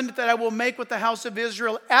the covenant that I will make with the house of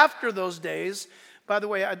Israel after those days. By the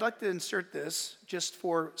way, I'd like to insert this just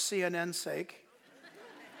for CNN's sake.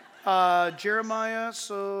 Jeremiah,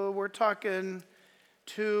 so we're talking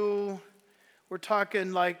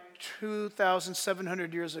like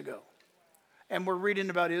 2,700 years ago. And we're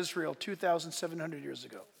reading about Israel 2,700 years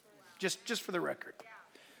ago. Just for the record.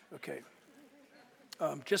 Okay.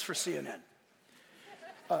 Just for CNN.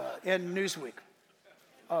 And Newsweek.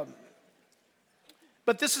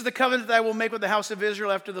 But this is the covenant that I will make with the house of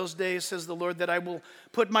Israel after those days, says the Lord, that I will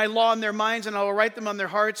put my law in their minds and I will write them on their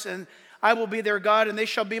hearts, and I will be their God and they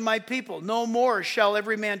shall be my people. No more shall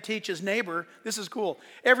every man teach his neighbor. This is cool.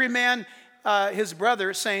 Every man his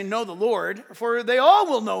brother, saying, know the Lord, for they all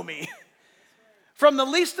will know me. From the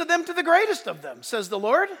least of them to the greatest of them, says the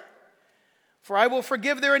Lord. For I will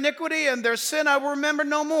forgive their iniquity, and their sin I will remember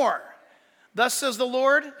no more. Thus says the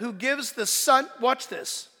Lord, who gives the Son. Watch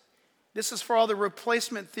this. This is for all the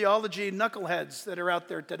replacement theology knuckleheads that are out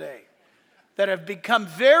there today, that have become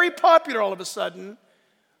very popular all of a sudden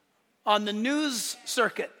on the news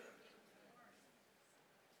circuit.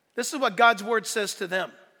 This is what God's word says to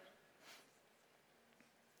them.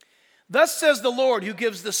 Thus says the Lord, who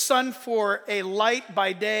gives the sun for a light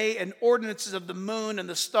by day, and ordinances of the moon and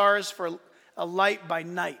the stars for a light by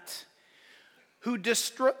night, who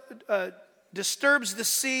disturbs the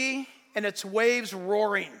sea and its waves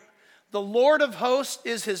roaring. The Lord of hosts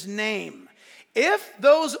is his name. If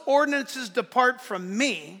those ordinances depart from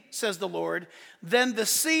me, says the Lord, then the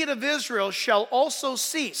seed of Israel shall also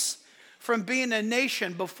cease from being a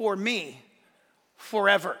nation before me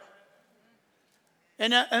forever.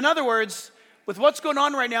 In other words, with what's going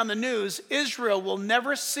on right now in the news, Israel will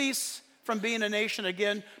never cease from being a nation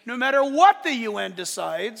again, no matter what the UN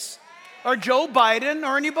decides, or Joe Biden,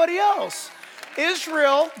 or anybody else.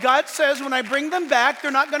 Israel, God says, when I bring them back, they're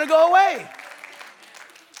not going to go away.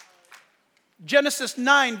 Genesis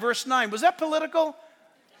 9, verse 9. Was that political?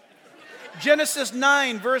 Genesis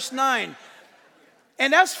 9, verse 9.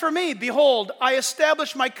 And as for me, behold, I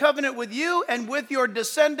establish my covenant with you and with your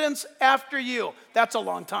descendants after you. That's a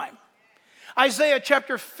long time. Isaiah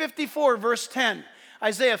chapter 54, verse 10.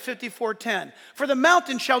 Isaiah 54:10. For the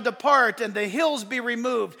mountain shall depart and the hills be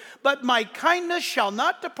removed, but my kindness shall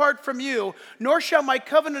not depart from you, nor shall my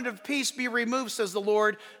covenant of peace be removed, says the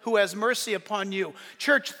Lord, who has mercy upon you.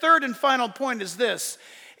 Church, third and final point is this.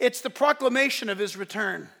 It's the proclamation of his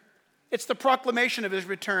return. It's the proclamation of his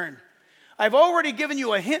return. I've already given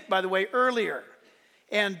you a hint, by the way, earlier,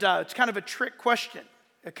 and it's kind of a trick question.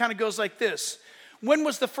 It kind of goes like this. When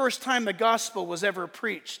was the first time the gospel was ever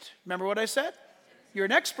preached? Remember what I said? You're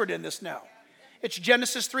an expert in this now. It's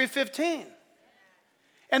Genesis 3:15.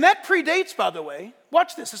 And that predates, by the way,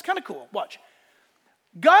 watch this, it's kind of cool, watch.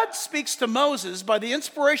 God speaks to Moses by the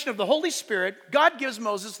inspiration of the Holy Spirit. God gives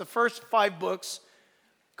Moses the first 5 books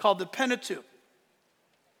called the Pentateuch.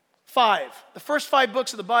 The first 5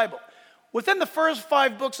 books of the Bible. Within the first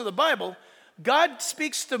 5 books of the Bible, God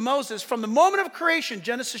speaks to Moses from the moment of creation,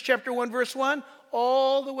 Genesis chapter 1, verse 1,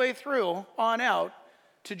 all the way through on out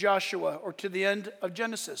to Joshua, or to the end of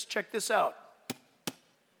Genesis. Check this out.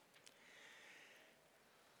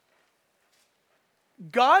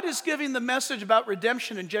 God is giving the message about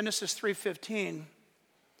redemption in Genesis 3:15.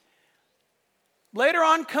 Later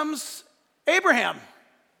on comes Abraham.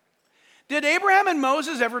 Did Abraham and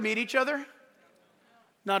Moses ever meet each other?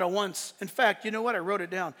 Not a once. In fact, you know what? I wrote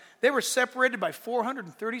it down. They were separated by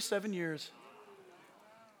 437 years.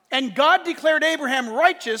 And God declared Abraham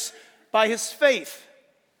righteous by his faith.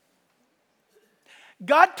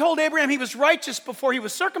 God told Abraham he was righteous before he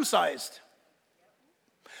was circumcised.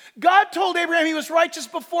 God told Abraham he was righteous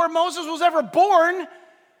before Moses was ever born.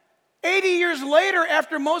 80 years later,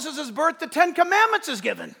 after Moses' birth, the 10 Commandments is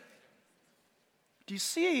given. Do you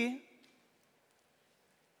see?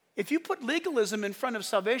 If you put legalism in front of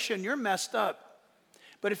salvation, you're messed up.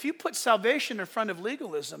 But if you put salvation in front of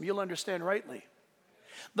legalism, you'll understand rightly.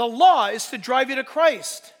 The law is to drive you to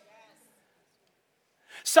Christ.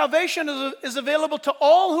 Salvation is available to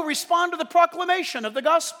all who respond to the proclamation of the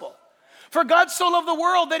gospel. For God so loved the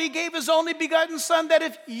world that he gave his only begotten Son, that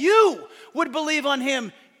if you would believe on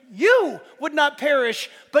him, you would not perish,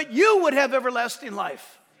 but you would have everlasting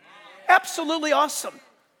life. Absolutely awesome.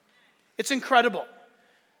 It's incredible.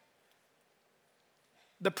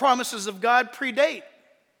 The promises of God predate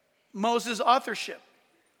Moses' authorship.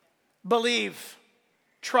 Believe,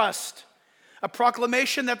 trust, a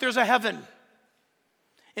proclamation that there's a heaven.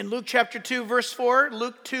 In Luke chapter 2, verse 4,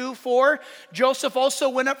 Luke 2, 4, Joseph also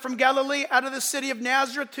went up from Galilee out of the city of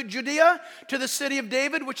Nazareth to Judea, to the city of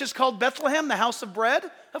David, which is called Bethlehem, the house of bread.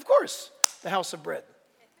 Of course, the house of bread.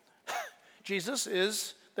 Jesus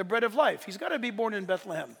is the bread of life. He's got to be born in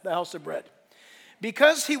Bethlehem, the house of bread.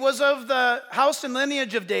 Because he was of the house and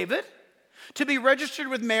lineage of David, to be registered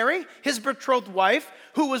with Mary, his betrothed wife,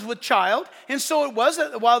 who was with child. And so it was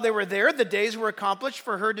that while they were there, the days were accomplished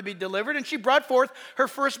for her to be delivered. And she brought forth her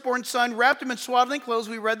firstborn son, wrapped him in swaddling clothes.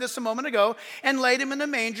 We read this a moment ago. And laid him in a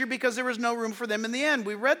manger because there was no room for them in the inn.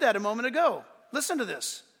 We read that a moment ago. Listen to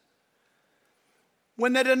this.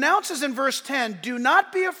 When it announces in verse 10, do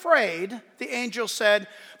not be afraid, the angel said,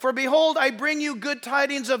 for behold, I bring you good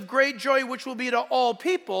tidings of great joy, which will be to all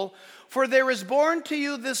people. For there is born to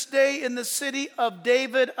you this day in the city of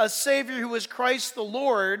David a Savior who is Christ the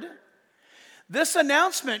Lord. This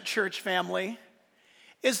announcement, church family,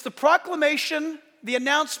 is the proclamation, the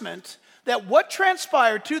announcement that what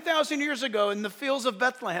transpired 2,000 years ago in the fields of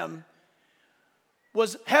Bethlehem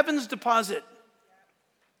was heaven's deposit.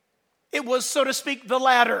 It was, so to speak, the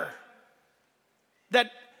ladder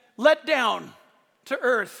that let down to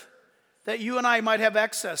earth that you and I might have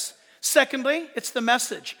access. Secondly, it's the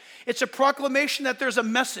message. It's a proclamation that there's a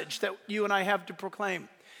message that you and I have to proclaim.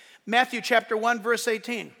 Matthew chapter 1, verse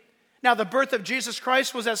 18. Now, the birth of Jesus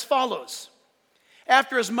Christ was as follows.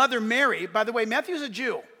 After his mother Mary, by the way, Matthew's a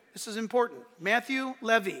Jew. This is important. Matthew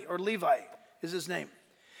Levi is his name.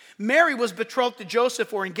 Mary was betrothed to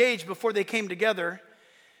Joseph or engaged before they came together.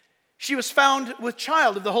 She was found with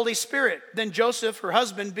child of the Holy Spirit. Then Joseph, her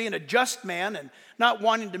husband, being a just man and not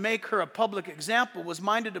wanting to make her a public example, was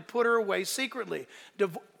minded to put her away secretly.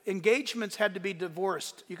 Engagements had to be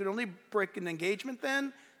divorced. You could only break an engagement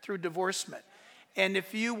then through divorcement. And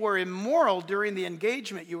if you were immoral during the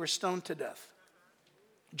engagement, you were stoned to death.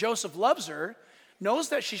 Joseph loves her, knows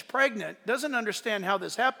that she's pregnant, doesn't understand how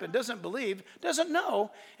this happened, doesn't believe, doesn't know,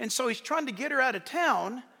 and so he's trying to get her out of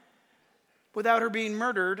town without her being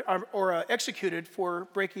murdered or executed for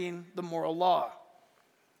breaking the moral law.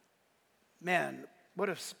 Man, what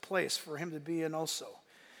a place for him to be in also.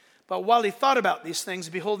 But while he thought about these things,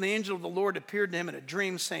 behold, the angel of the Lord appeared to him in a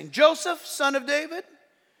dream, saying, Joseph, son of David,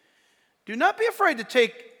 do not be afraid to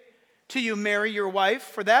take to you Mary, your wife,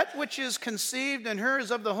 for that which is conceived in her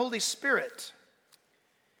is of the Holy Spirit.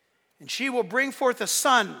 And she will bring forth a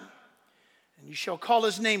son, and you shall call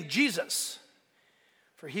his name Jesus,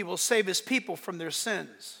 for he will save his people from their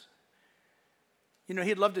sins. You know,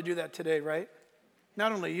 he'd love to do that today, right?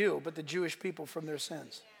 Not only you, but the Jewish people from their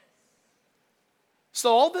sins.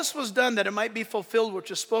 So all this was done that it might be fulfilled,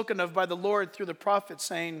 which is spoken of by the Lord through the prophet,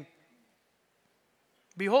 saying,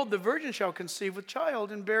 behold, the virgin shall conceive with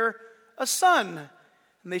child and bear a son,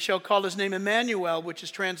 and they shall call his name Emmanuel, which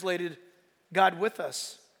is translated God with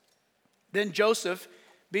us. Then Joseph,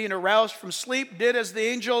 being aroused from sleep, did as the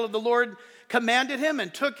angel of the Lord commanded him,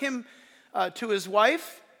 and took him to his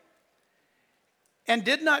wife, and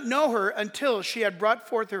did not know her until she had brought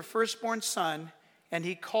forth her firstborn son, and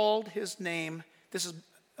he called his name, this is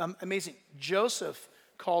amazing, Joseph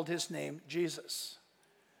called his name Jesus.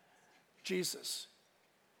 Jesus.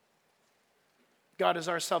 God is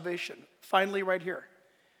our salvation. Finally, right here.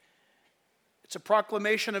 It's a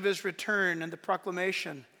proclamation of his return, and the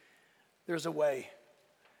proclamation, there's a way.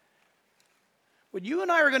 What you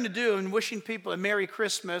and I are going to do in wishing people a Merry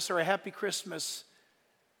Christmas or a Happy Christmas,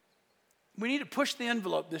 we need to push the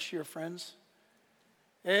envelope this year, friends.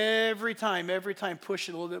 Every time, push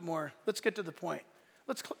it a little bit more. Let's get to the point.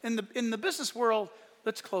 In the business world,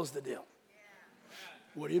 let's close the deal.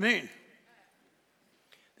 What do you mean?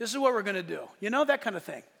 This is what we're going to do. You know, that kind of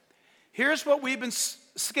thing. Here's what we've been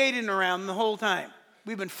skating around the whole time.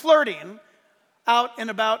 We've been flirting out and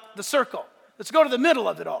about the circle. Let's go to the middle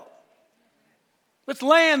of it all. Let's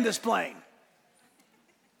land this plane.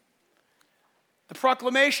 The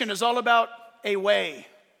proclamation is all about a way.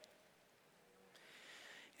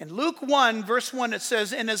 In Luke 1, verse 1, it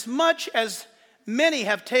says, inasmuch as many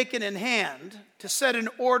have taken in hand to set in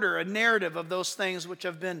order a narrative of those things which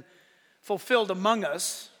have been fulfilled among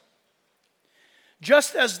us.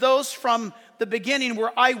 Just as those from the beginning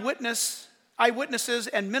were eyewitnesses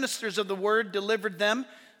and ministers of the word delivered them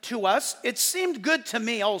to us, it seemed good to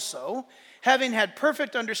me also, having had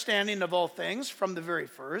perfect understanding of all things from the very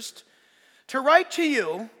first, to write to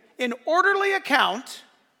you in orderly account,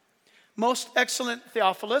 most excellent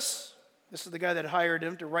Theophilus, this is the guy that hired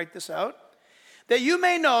him to write this out, that you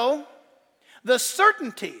may know the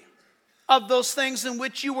certainty of those things in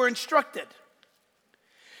which you were instructed.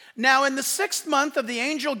 Now in the 6th month of the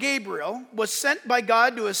angel Gabriel was sent by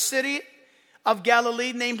God to a city of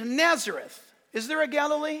Galilee named Nazareth. Is there a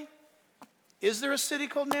Galilee? Is there a city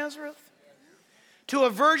called Nazareth? To a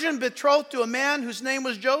virgin betrothed to a man whose name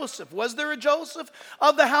was Joseph. Was there a Joseph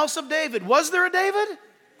of the house of David? Was there a David?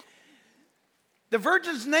 The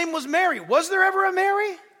virgin's name was Mary. Was there ever a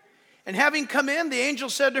Mary? And having come in, the angel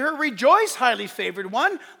said to her, "Rejoice, highly favored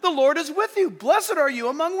one, the Lord is with you. Blessed are you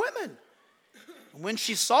among women." And when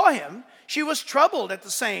she saw him, she was troubled at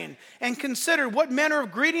the saying and considered what manner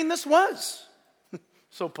of greeting this was.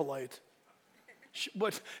 So polite.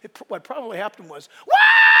 What probably happened was,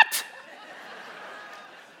 "What?"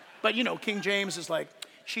 But King James is like,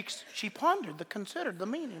 she pondered, considered the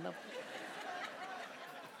meaning of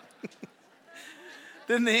it.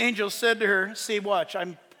 Then the angel said to her,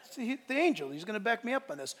 the angel, he's going to back me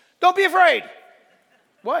up on this. "Don't be afraid."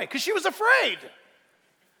 Why? Because she was afraid.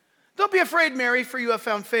 "Don't be afraid, Mary, for you have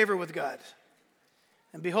found favor with God.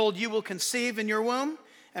 And behold, you will conceive in your womb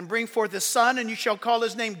and bring forth a son, and you shall call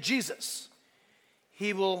his name Jesus.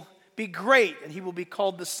 He will be great, and he will be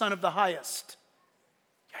called the Son of the Highest."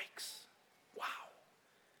 Yikes. Wow.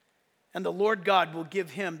 "And the Lord God will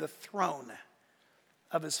give him the throne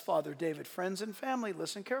of his father David." Friends and family,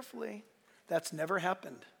 listen carefully. That's never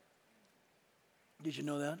happened. Did you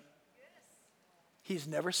know that? Yes. He's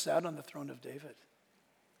never sat on the throne of David.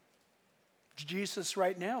 Jesus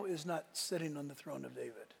right now is not sitting on the throne of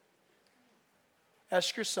David.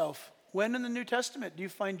 Ask yourself, when in the New Testament do you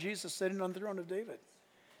find Jesus sitting on the throne of David?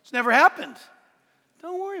 It's never happened.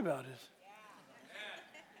 Don't worry about it.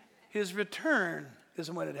 His return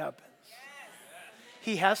is when it happens.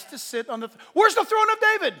 He has to sit on the throne. Where's the throne of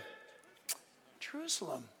David?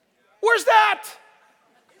 Jerusalem. Where's that?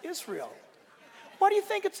 Israel. Why do you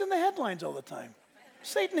think it's in the headlines all the time?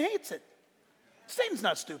 Satan hates it. Satan's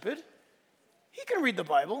not stupid. He can read the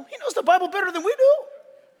Bible. He knows the Bible better than we do.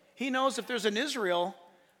 He knows if there's an Israel,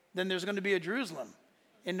 then there's going to be a Jerusalem.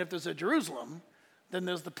 And if there's a Jerusalem, then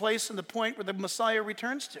there's the place and the point where the Messiah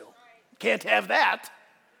returns to. Can't have that.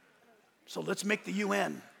 So let's make the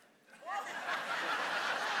UN.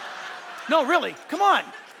 No, really, come on.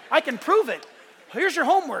 I can prove it. Here's your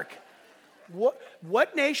homework.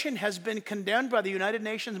 What nation has been condemned by the United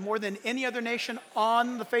Nations more than any other nation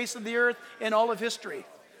on the face of the earth in all of history?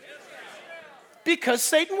 Because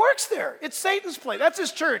Satan works there. It's Satan's place. That's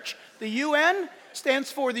his church. The UN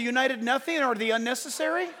stands for the United Nothing or the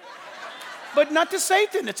Unnecessary. But not to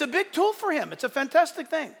Satan. It's a big tool for him. It's a fantastic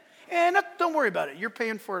thing. And don't worry about it. You're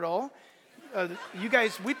paying for it all. You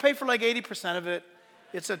guys, we pay for like 80% of it.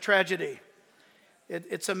 It's a tragedy.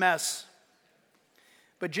 It's a mess.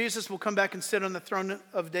 But Jesus will come back and sit on the throne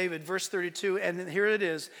of David. Verse 32, and here it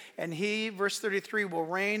is. And he, verse 33, will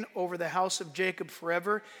reign over the house of Jacob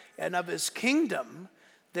forever, and of his kingdom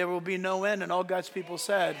there will be no end. And all God's people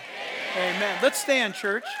said, Amen. Let's stand,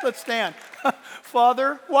 church. Let's stand.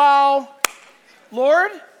 Father, wow.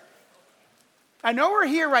 Lord, I know we're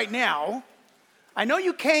here right now. I know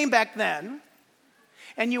you came back then,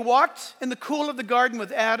 and you walked in the cool of the garden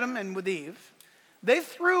with Adam and with Eve. They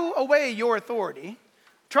threw away your authority,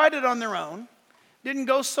 tried it on their own, didn't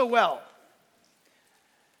go so well.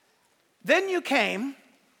 Then you came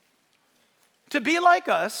to be like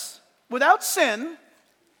us, without sin,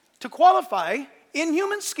 to qualify in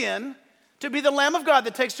human skin to be the Lamb of God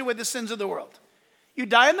that takes away the sins of the world. You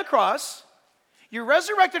die on the cross. You're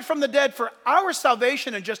resurrected from the dead for our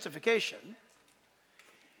salvation and justification.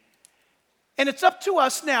 And it's up to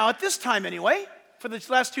us now, at this time anyway, for the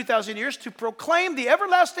last 2,000 years, to proclaim the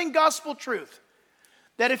everlasting gospel truth.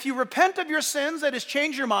 That if you repent of your sins, that is,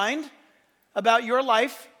 change your mind about your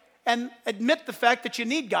life and admit the fact that you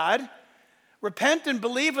need God, repent and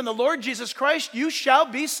believe in the Lord Jesus Christ, you shall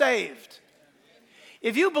be saved.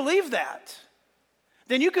 If you believe that,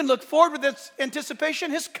 then you can look forward with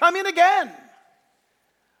anticipation his coming again.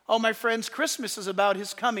 Oh, my friends, Christmas is about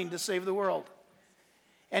his coming to save the world.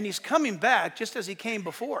 And he's coming back just as he came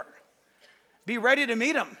before. Be ready to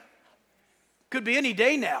meet him. Could be any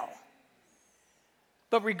day now.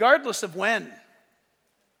 But regardless of when,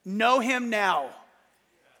 know him now.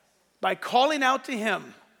 By calling out to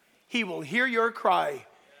him, he will hear your cry,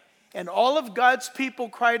 And all of God's people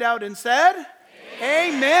cried out and said,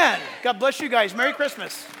 Amen. God bless you guys. Merry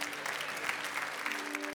Christmas.